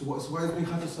 3. So why is it being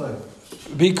Chatas Ha'oif?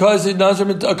 Because a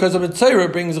Mitzayra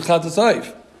brings a Chatas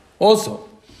Ha'oif also.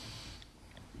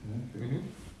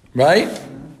 Right?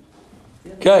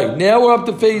 Okay, now we're up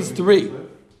to phase 3.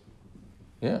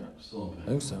 Yeah. I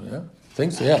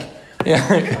think so, yeah.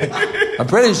 Yeah. I'm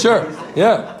pretty sure.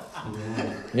 Yeah.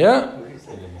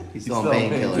 He's on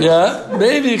painkillers. Yeah.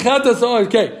 Maybe Chatas Ha'oif.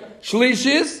 Okay.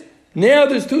 Shlishis. Now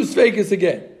there's 2 safekes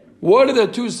again. What are the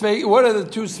 2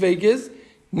 safekes?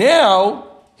 Now,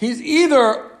 he's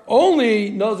either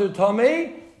only Nazir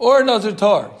tamei or Nazir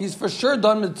tar. He's for sure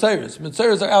done Mitzayras.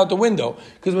 Mitzayras are out the window,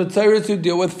 because Mitzayras you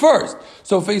deal with first.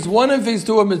 So phase 1 and phase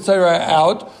 2 of Mitzayra are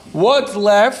out. What's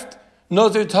left?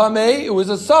 Nazir tamei, it was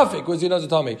a safek. Was he Nazir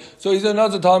tamei? So he's a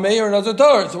Nazir tamei or Nazir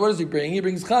tar. So what does he bring? He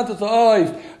brings Chatas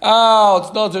Ha'oif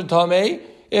out, Nazir tamei.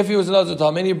 If he was a Nazir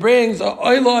tamei, and he brings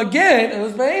Oila again, and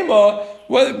it's Behema.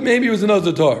 Well, maybe it was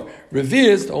another tar.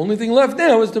 Revius, the only thing left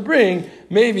now is to bring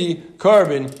maybe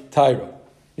carbon tyra.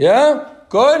 Yeah?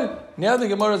 Good? Now the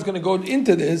Gemara is going to go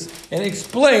into this and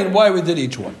explain why we did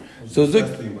each one. So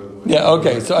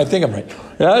okay, so I think I'm right.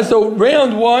 Yeah, so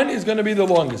round 1 is going to be the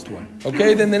longest one.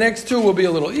 Okay, then the next 2 will be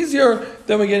a little easier.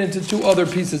 Then we get into 2 other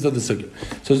pieces of the sugya.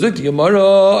 So Zuk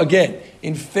Gemara, again,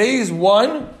 in phase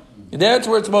 1, that's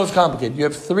where it's most complicated. You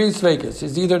have 3 safekes.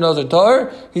 He's either Nazir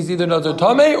tar, he's either Nazir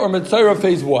tamei, or Mitzayra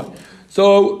phase 1.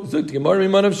 So, because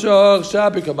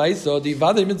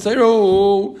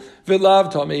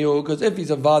if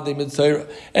he's a Vadei Mitzayra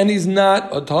and he's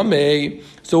not a tamei,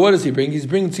 so what does he bring? He's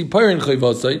bringing Tziparin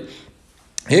Chayvasai.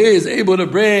 He is able to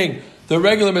bring the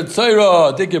regular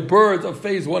Mitzayra, they get birds of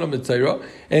phase 1 of Mitzayra,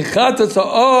 and Chatas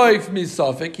Ha'oif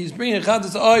misafek. He's bringing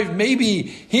Chatas Ha'oif. Maybe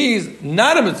he's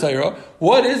not a Mitzayra.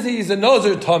 What is he? He's a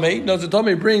Nazir tamei. Nazir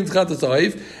tamei brings Chatas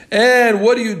Ha'oif. And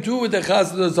what do you do with the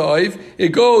Chatas Ha'oif?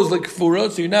 It goes like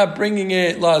Kfura, so you're not bringing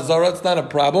it Lazara. It's not a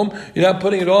problem. You're not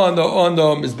putting it on the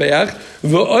Mizbeach.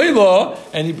 The Oila,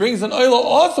 and he brings an Oila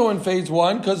also in phase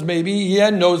 1 because maybe he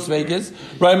had no Sfekis,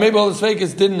 right? Maybe all the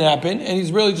Sfekis didn't happen, and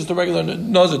he's really just a regular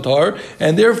Nazir tar,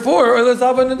 and therefore Oila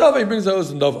Sava Nadava, he brings Oila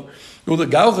Nadava. He can't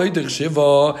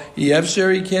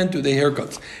do the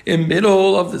haircuts. In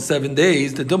middle of the 7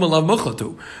 days, the Dumalav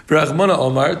Muchatu.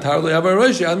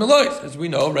 As we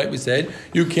know, right? We said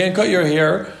you can't cut your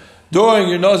hair during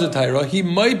your Nazir Taira, he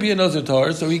might be a Nazir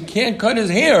Tar, so he can't cut his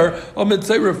hair on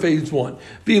Mitzayra phase 1.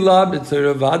 Vila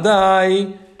Mitzayra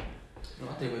Vadai. No,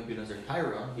 I think he might be Nazir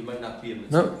Tyra. He might not be a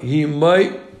Mitzayra. No, he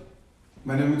might.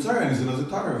 My name is Nazir, and he's another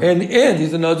Tara. And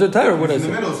he's a Nazir Taira. What He's I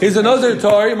in the say? middle, so He's a he can't Nazir see.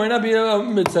 Tar. He might not be a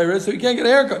Mitzayra, so he can't get a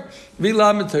haircut.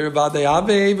 Vila Mitzayra Vadai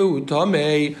Avevu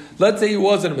Tamei. Let's say he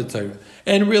wasn't a Mitzayra.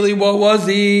 And really, what was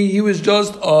he? He was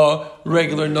just a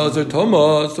regular Nazir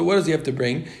Toma. So what does he have to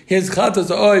bring? His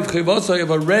Chatas Oiv, Chivasa, if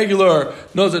a regular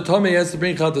Nazir Toma has to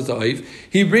bring Chatas Oiv,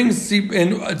 he brings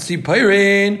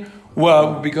Sipairin.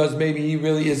 Well, because maybe he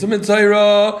really is a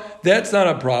Mitzayra, that's not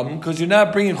a problem, because you're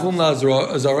not bringing Chum Azara,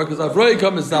 because Avroi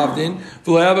comes Savdin,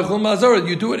 have a Chum Azara.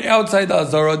 You do it outside the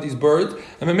Azara, these birds,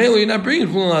 and Mamela, you're not bringing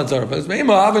Chum Azara.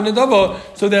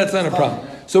 So that's not a problem.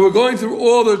 So we're going through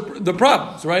all the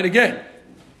problems, right? Again,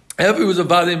 if he was a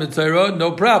Vadei Mitzayra,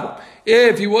 no problem.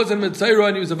 If he wasn't Mitzayra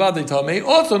and he was a Vadei Tamei,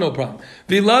 also no problem.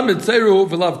 Vila Mitzayru,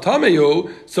 Vilav Tameyu,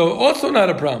 so also not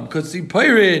a problem. Because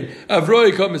Sipairin,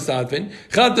 Avroi Komisadvin,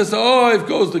 Chatas Oiv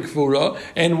goes to Kfura,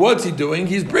 and what's he doing?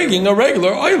 He's bringing a regular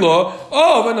Oila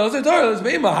of a Nazir Torah.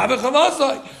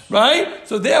 Right?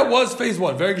 So that was phase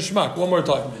 1. Very geschmack. One more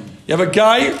time. You have a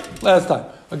guy, last time,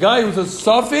 a guy who's a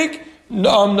safek,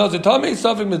 Nazir Tamei,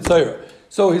 safek Mitzayra.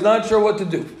 So he's not sure what to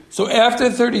do. So after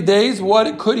 30 days,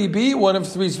 what could he be? One of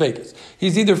 3 safekas.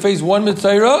 He's either phase 1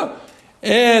 Mitzayra,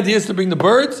 and he has to bring the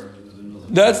birds.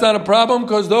 That's not a problem,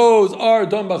 because those are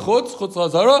done by Chutz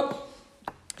Lazara.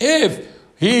 If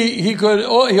he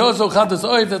also Chatas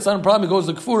Oif, that's not a problem, he goes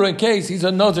to Kfura in case he's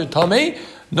a Nazir Tamei,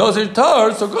 Nazir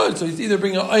Tar, so good. So he's either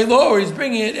bringing an Ayla or he's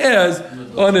bringing it as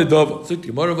an Edava. So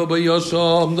Gemara Baba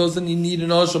Yasham, doesn't he need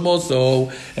an Asham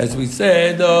also? As we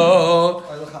said,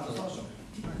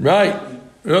 right.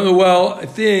 Well, I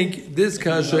think this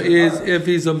kasha is if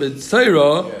he's a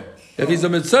Mitzayra. If he's a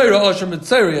Mitzayra, Asham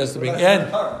Mitzayra he has to bring.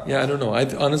 And I don't know.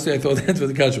 Honestly, I thought that's what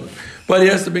the kasha was. But he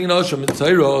has to bring an Asham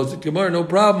Mitzayra. Gemara, no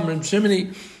problem. And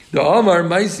Shimini, the Amar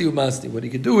Maisi Umasti. What he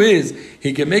can do is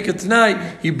he can make a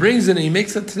Tanai. He brings it and he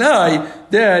makes a Tanai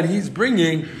that he's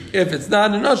bringing. If it's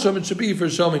not an Asham, it should be for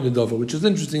Shaming Adova, which is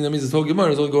interesting. That means this whole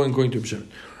Gemara is all going to Pshem.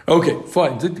 Okay,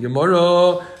 fine.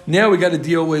 Gemara. Now we got to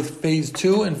deal with phase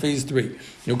 2 and phase 3.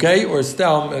 Okay, or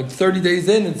 30 days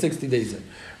in and 60 days in.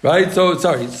 Right? So,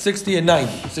 60 and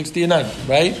 90. 60 and 90,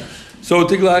 right? So,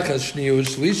 Tiglach Hashniu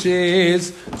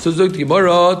Shlishis. So, Zuk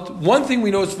Gemara. One thing we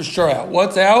know is for sure out.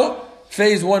 What's out?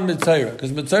 Phase 1 Mitzayra.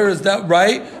 Because Mitzayra is that,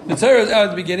 right? Mitzayra is out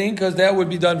at the beginning because that would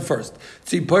be done first.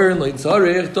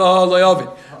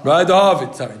 Right,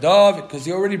 David, because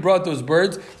he already brought those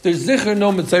birds. There's zicher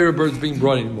no Mitzayra birds being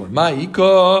brought anymore.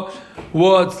 Ma'ika,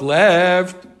 what's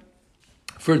left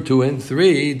for 2 and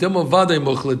 3?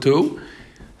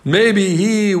 Maybe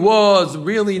he was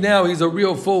really now, he's a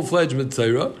real full-fledged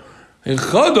Mitzayra. And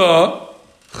Chada,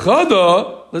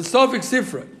 let's safek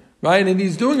Sifra, right? And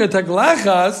he's doing a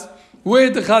taglachas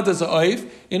with the Chatas Ha'oif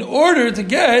in order to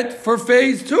get for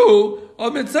phase 2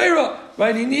 of Mitzayra.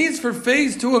 Right, he needs for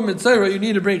phase 2 of Mitzayra, you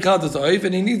need to bring Chatas Ha'oif,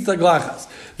 and he needs taglachas.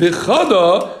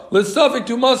 V'chada l'safek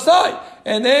to Masai,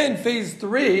 and then phase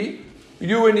 3,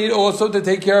 you would need also to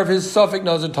take care of his safek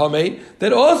Nazir Tamei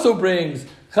that also brings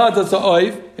Chatas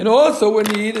Ha'oif, and also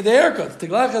would need the haircuts.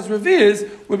 Taglachas reviz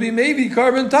would be maybe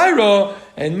carbon tyra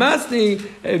and masni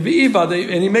v'iva,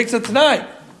 and he makes a tonight.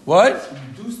 What?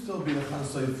 You do still be a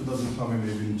Chatas if it doesn't come in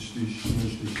maybe in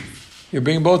shlish. You're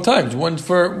bringing both times. One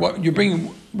for what you're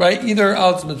bringing, right? Either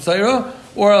Alts Mitzayra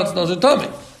or Alts Nazir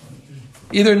Tamei.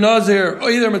 Either Nazir or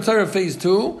either Mitzayra phase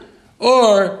 2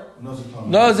 or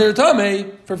Nazir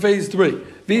Tamei for phase 3.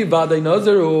 V'vadei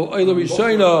Naziru Oila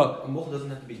Rishayna. A moch doesn't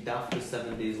have to be daf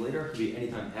 7 days later. It could be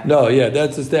anytime after. No, yeah,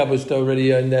 that's established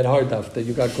already in that hard daf that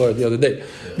you got cleared the other day.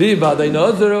 V'vadei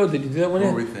Naziru. Did you do that one?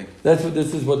 That's what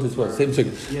this is. What this was. Same thing.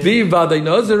 V'vadei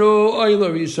Naziru Oila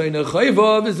Rishayna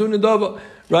Chayva V'zunadava.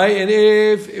 Right, and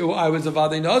if I was a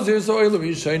Vadei Nazir, so Oila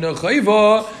Rishayna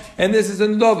Chayva, and this is a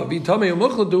Nadava. V'tamei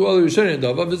u'muchla do Oila Rishayna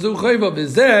Nadava, v'zu Chayva,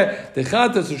 v'zeh, the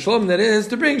Chatas u'shlom that is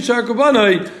to bring Shar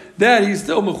Karbanai, that he's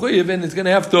still Mechuyev, and he's going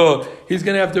to have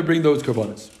to bring those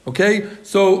Karbanas. Okay,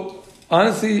 so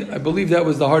honestly, I believe that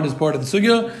was the hardest part of the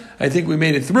Sugya. I think we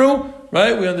made it through.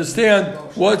 Right, we understand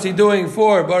what's he doing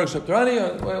for Baruch Shaptarani.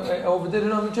 I overdid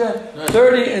it on the chat.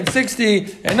 30 and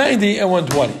 60 and 90 and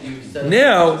 120.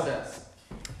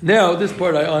 Now, this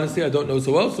part I don't know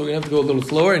so well, so we're going to have to go a little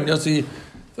slower, and Yossi,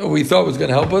 we thought was going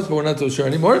to help us, but we're not so sure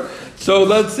anymore. So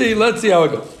let's see how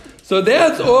it goes. So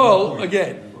that's all,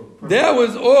 again, that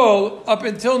was all up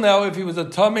until now if he was a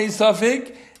tamei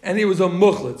safek and he was a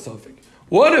muchlet safek.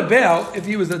 What about if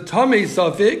he was a tamei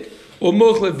safek or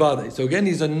muchlet vadai. So again,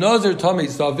 he's a nazir tamei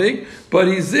safek, but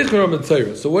he's zichar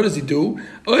mitzayra. So what does he do?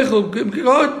 That's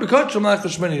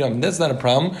not a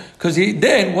problem, because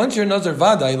then once you're nazir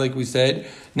vadai, like we said,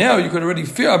 now you could already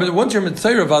fear. But once you're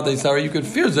mitzayra vadai, sorry, you could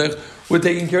fear zich with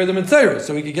taking care of the mitzayra.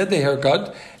 So he could get the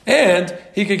haircut, and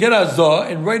he could get azah,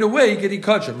 and right away he could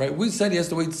ikach him. Right? We said he has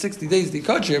to wait 60 days to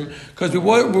ikach him because we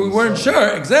weren't sure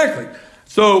exactly.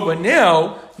 So, but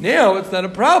now it's not a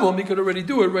problem. He could already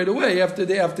do it right away after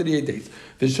the 8 days.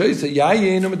 She could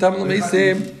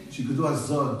do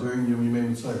azah during Yom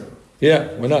Yimei Mitzayra. Yeah,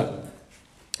 why not?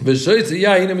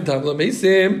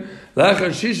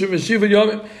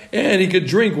 And he could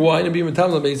drink wine and be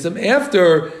metam l'meisim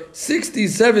after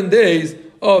 67 days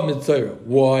of mitzayra.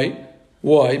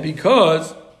 Why?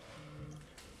 Because,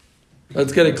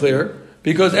 let's get it clear.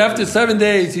 Because after 7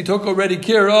 days, he took already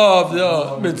care of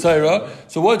the mitzayra.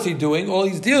 So what's he doing? All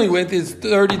he's dealing with is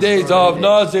 30 days of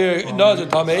Nazir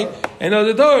tamei, and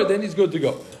Nazir Torah, then he's good to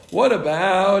go. What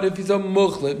about if he's a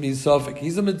muchlet misafek?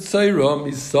 He's a mitzayra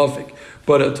misafek,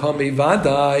 but a tamei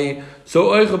vadai.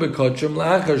 So oicha bekotchim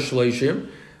lachar shleishim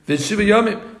v'shiva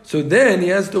yamim. So then he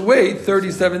has to wait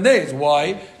 37 days.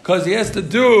 Why? Because he has to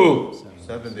do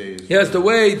 7 days. He has to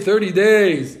wait 30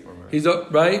 days. He's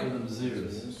right.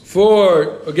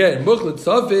 For again, muchlet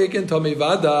safek and tamei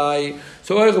vadai.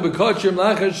 So oicha bekotchim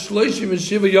lachar shleishim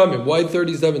v'shiva yamim. Why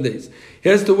 37 days? He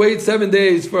has to wait 7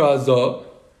 days for hazah.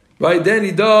 Right, then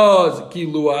he does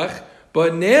giluach,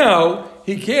 but now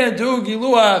he can't do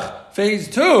giluach phase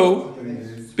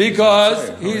 2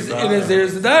 because he's in his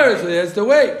ears so he has to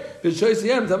wait.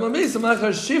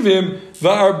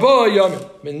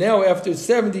 And now after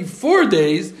 74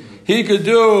 days, he could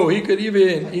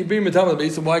bring Matam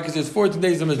Mason. Why? Because there's 14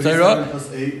 days of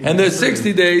Mitzayra and there's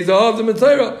 60 days of the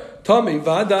Mitzayra. Tamei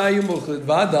vadai muchlet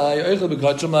vadai oichel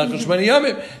bekatshim lachar shmini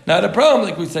yamim. Not a problem,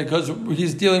 like we said, because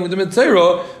he's dealing with the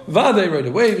mitzayra vadai right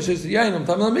away. V'shes yainam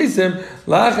tamei l'meisim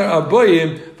lachar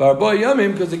arboyim v'arboy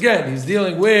yamim. Because again, he's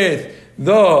dealing with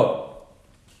the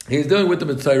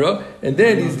mitzayra, and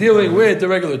then he's dealing with the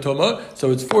regular tuma. So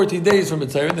it's 14 days for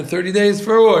mitzayra, and then 30 days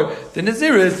for the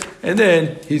naziris, and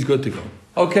then he's good to go.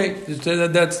 Okay,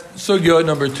 that's sugya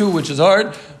number 2, which is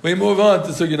hard. We move on to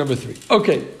sugya number 3.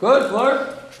 Okay, good,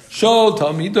 Clark. So this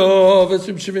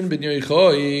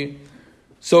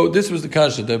was the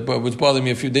kasha that was bothering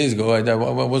me a few days ago. I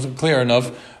wasn't clear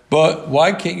enough. But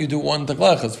why can't you do 1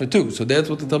 taklachas for 2? So that's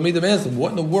what the Talmidim asked him. What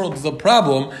in the world is the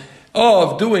problem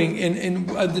of doing? And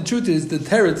the truth is, the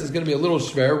teretz is going to be a little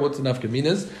shver. What's enough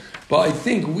kaminas? But I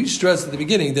think we stressed at the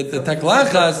beginning that the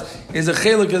taklachas is a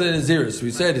chelik of the naziris.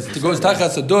 We said it goes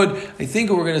tachas adud. I think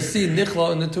what we're going to see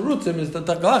nichla and the terutzim is that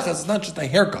taklachas is not just a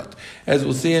haircut, as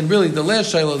we'll see. And really, the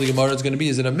last shayla of the Gemara is going to be: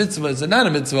 is it a mitzvah? Is it not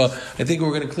a mitzvah? I think we're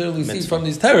going to clearly see from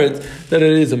these teretz that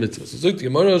it is a mitzvah. So the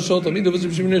Gemara shol tamid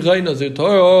v'zim shimnei chay nazir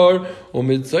torah or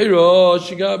mitzayra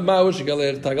shiga ma'u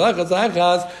shigalech taklachas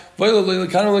achas v'lo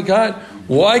lekan lekan.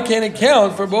 Why can't it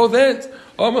count for both ends?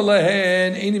 He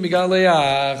said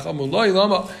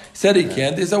he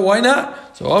can't. They said, why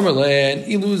not? So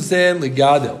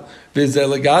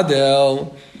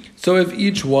so if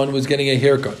each one was getting a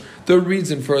haircut, the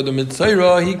reason for the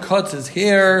mitzayra, he cuts his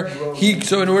hair.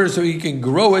 So in order so he can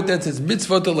grow it, that's his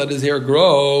mitzvah to let his hair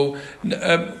grow.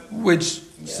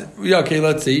 Okay,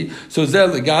 let's see. So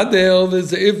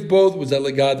zeh if both was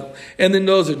legadel, and the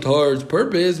Nazir Torah's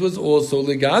purpose was also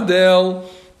legadel.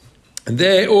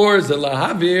 Or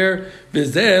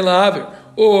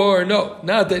no,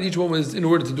 not that each one was in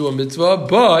order to do a mitzvah,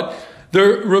 but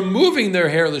they're removing their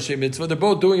hair l'shem mitzvah. They're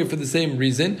both doing it for the same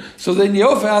reason. So then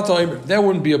that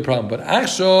wouldn't be a problem. But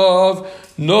Achshav,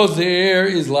 Nazir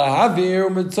is lahavir,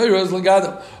 Mitzayra is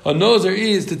lagadam. A Nazir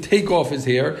is to take off his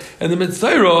hair, and the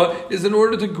Mitzayra is in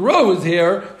order to grow his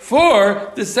hair for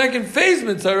the second phase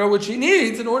Mitzayra, which he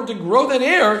needs in order to grow that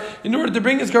hair, in order to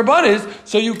bring his karbanis.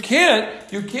 So you can't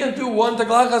do 1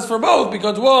 taklachas for both,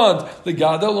 because one's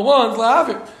lagadam, one's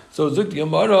lahavir. So Zuk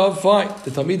Gemara, fine.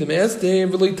 The Talmidim asked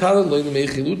him,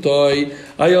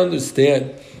 I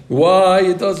understand why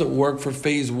it doesn't work for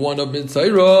phase 1 of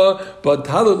Mitzayra, but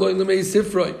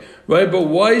right? But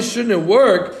why shouldn't it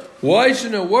work? Why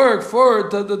shouldn't it work for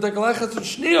the Taklachas and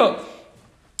Shniya?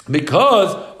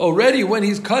 Because already when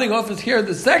he's cutting off his hair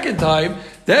the second time,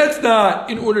 That's not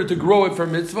in order to grow it for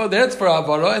mitzvah. That's for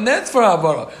avara, and that's for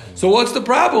avara. So what's the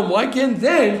problem? Why can't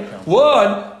then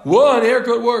one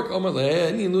haircut work?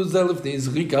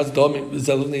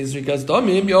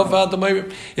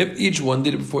 If each one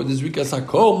did it before the zrikas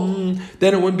hakom,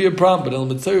 then it wouldn't be a problem.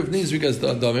 But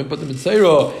the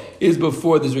mitzvah is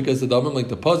before the zrikas hadamim, like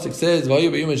the pasuk says. By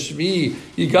Yom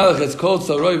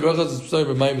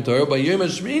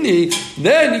HaShmini,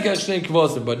 then you got Shnei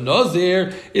Kvasim. But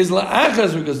Nazir is la'achas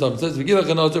zrikas hadamim. It says v'gilach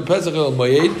hanoter pesach el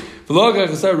moyed v'lo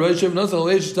achasar roishem nazar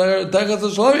leish tachas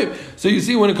hashlamim. So you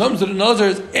see, when it comes to the Nazir,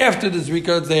 it's after the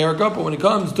zrika, it's the haircut. But when it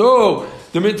comes to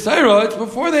the mitzvah, it's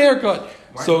before the haircut.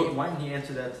 Why didn't he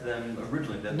answer that to them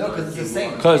originally? No, because it's the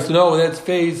same. Because that's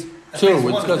phase 2.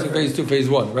 We're discussing phase 2, phase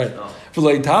 1, right?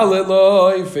 Very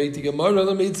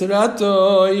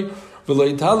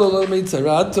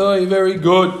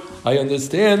good. I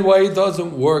understand why it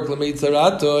doesn't work.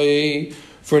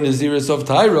 For Naziris of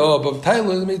Tyra,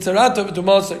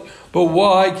 but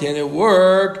why can't it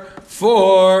work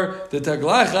for the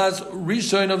taglachas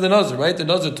rishon of the Nazir, right? The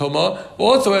Nazir Toma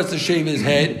also has to shave his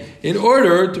head in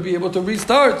order to be able to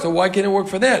restart. So why can't it work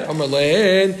for that? If the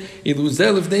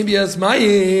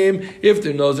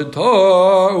Nazir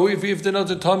if the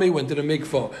Nazir tamei went to the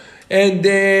mikvah and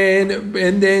then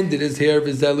did his hair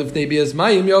v'zelif nebias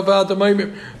mayim yovad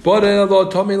mayim, but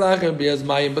tamei lachem bias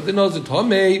mayim. But the Nazir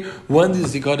tamei, when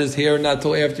does he cut his hair? Not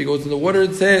till after he goes in the water.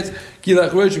 It says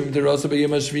kilach roshim to rasa b'yom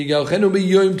hashviga chenu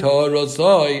b'yom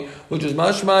ta'arasai, which is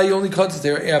mashma. He only cuts his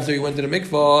hair after he went to the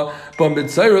mikvah. But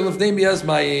mitzayra lifnei bias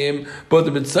mayim. But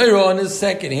the mitzayra on his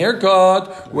second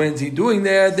haircut, when's he doing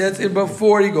that? That's it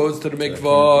before he goes to the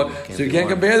mikvah. So you can't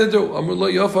compare the two. Amr lo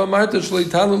yofa marta shloi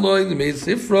talaloi l'mei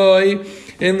sifroi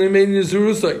and l'mei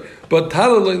nizurusai. But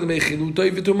talaloi l'mei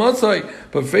chilutai v'tumasai.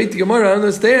 But faith Gemara, I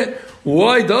understand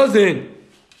why doesn't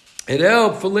it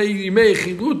help for leimei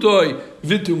chilutoi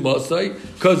v'tumasai?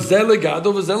 Because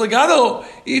zelegado v'zelegado.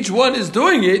 Each one is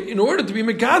doing it in order to be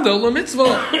mekadol a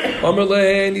mitzvah. Amar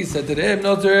lehen, he said to them,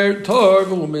 Nazir tor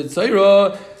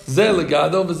v'humitzayra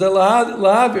zelegado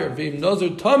v'zelahavir v'im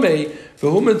Nazir tamei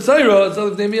v'humitzayra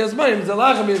zelevnei bias mayim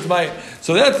zelachem bias mayim.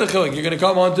 So that's the chilik. You're going to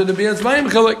come on to the bias mayim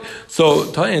chilik.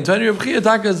 So in Tanya Reb Chia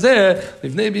taka zeh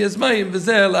levnei bias mayim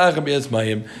v'zelachem bias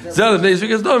mayim zelevnei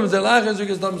zrikas dom zelachem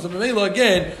zrikas dom. So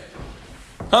again,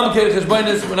 we're not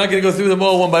going to go through them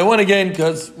all one by one again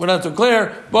because we're not so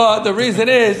clear. But the reason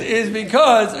is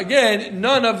because, again,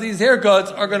 none of these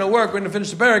haircuts are going to work. We're going to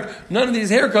finish the parak. None of these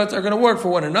haircuts are going to work for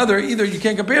one another. Either you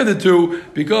can't compare the two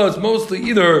because mostly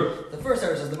either... The first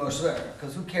harosh is the most rare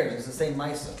because who cares? It's the same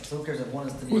ma'isa. So who cares if one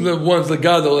is to be... One's the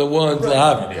gadol and one's the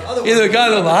haver. Either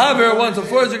gadol and haver, one's the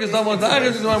first, one's the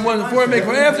achas, one's the before,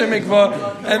 mikvah, after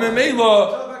mikvah. And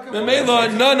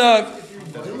memela, none of...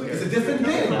 It's a different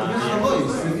thing.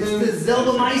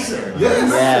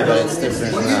 Yeah, but it's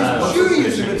different.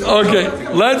 Okay,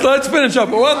 let's finish up.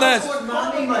 One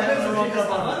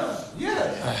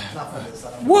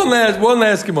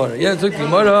last Gemara. Yeah, Zuk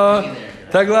Gemara.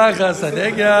 Taglachas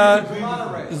Hadegya.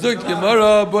 Zuk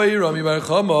Gemara. Boy Rami Bar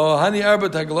Chama. Hani Arba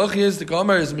Taglachis. The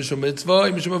Gemara is Mishum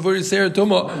Mitzvah. Mishum Avuri Seir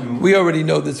Tuma. We already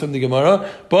know this from the Gemara.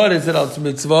 But is it al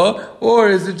Mitzvah or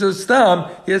is it just Stam?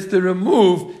 He has to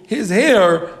remove his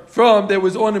hair from there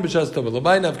was on in B'shas Tova.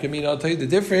 I'll tell you the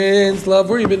difference.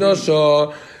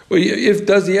 If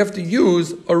does he have to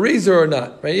use a razor or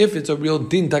not? Right? If it's a real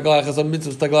din taglachas, a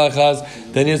mitzvah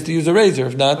taglachas, then he has to use a razor.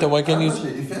 If not, then why can't he use?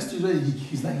 If he has to use a razor,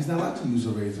 he's not allowed to use a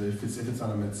razor if it's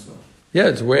on a mitzvah.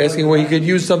 Yeah, so we're asking where he could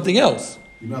use something else.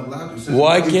 You're not allowed to.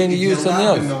 Why can't he use something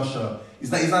else?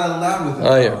 He's not allowed with it.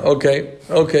 Oh yeah,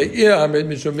 okay. Yeah, I'm in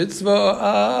mishum mitzvah.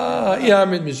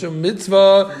 I'm in mishum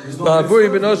mitzvah. Ba'avuri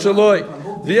b'nosha loy.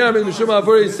 I'm in mishum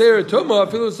avuri seir tuma.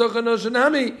 Afilu socha nosha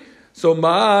nami. So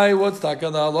what's taka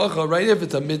the halacha, right? If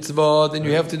it's a mitzvah, then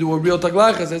you have to do a real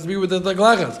taglachas. It has to be with the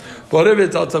taglachas. But if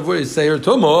it's atzavuri seir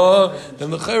tuma, then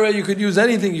the chayra you could use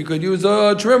anything. You could use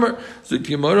a trimmer. So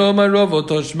kimaro marovo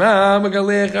toshma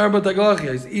magalech arba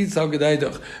taglachas. Eats how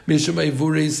gedaydach mishum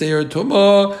avuri seir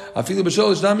tuma. Afilu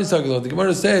b'sholish nami sagalot. The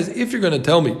Gemara says if you're going to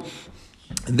tell me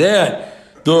that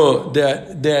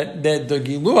the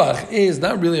giluach is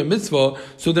not really a mitzvah,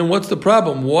 so then what's the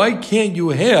problem? Why can't you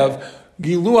have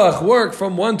giluach work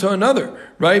from one to another,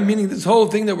 right? Meaning this whole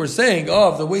thing that we're saying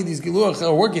of the way these giluachs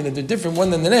are working, that they're different one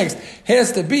than the next,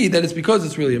 has to be that it's because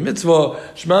it's really a mitzvah.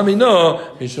 Shema mina,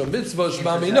 mishum mitzvah,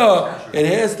 shema mina. It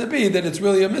has to be that it's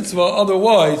really a mitzvah.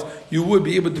 Otherwise, you would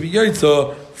be able to be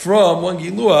yaitza from one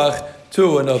giluach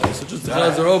to another. So just to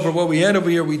chazer over what we had over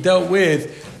here, we dealt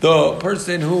with the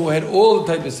person who had all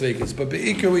the type of safekes, but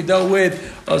be'ikr we dealt with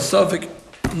a safek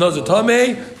nazir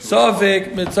tamei,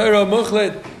 safek mitzayra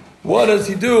muchlet, What does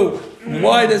he do?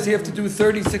 Why does he have to do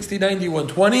 30, 60, 90,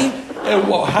 120? And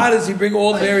how does he bring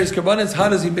all the various karbanos? How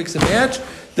does he mix and match?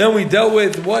 Then we dealt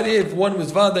with what if one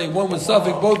was vaday, one was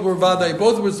safek, both were vaday,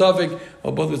 both were safek.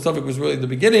 Well, both were safek was really the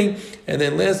beginning. And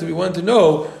then lastly, we want to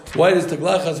know why does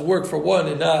taglachas work for one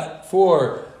and not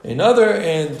for another?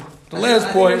 And the last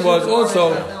point was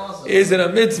also, is it a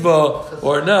mitzvah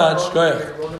or not?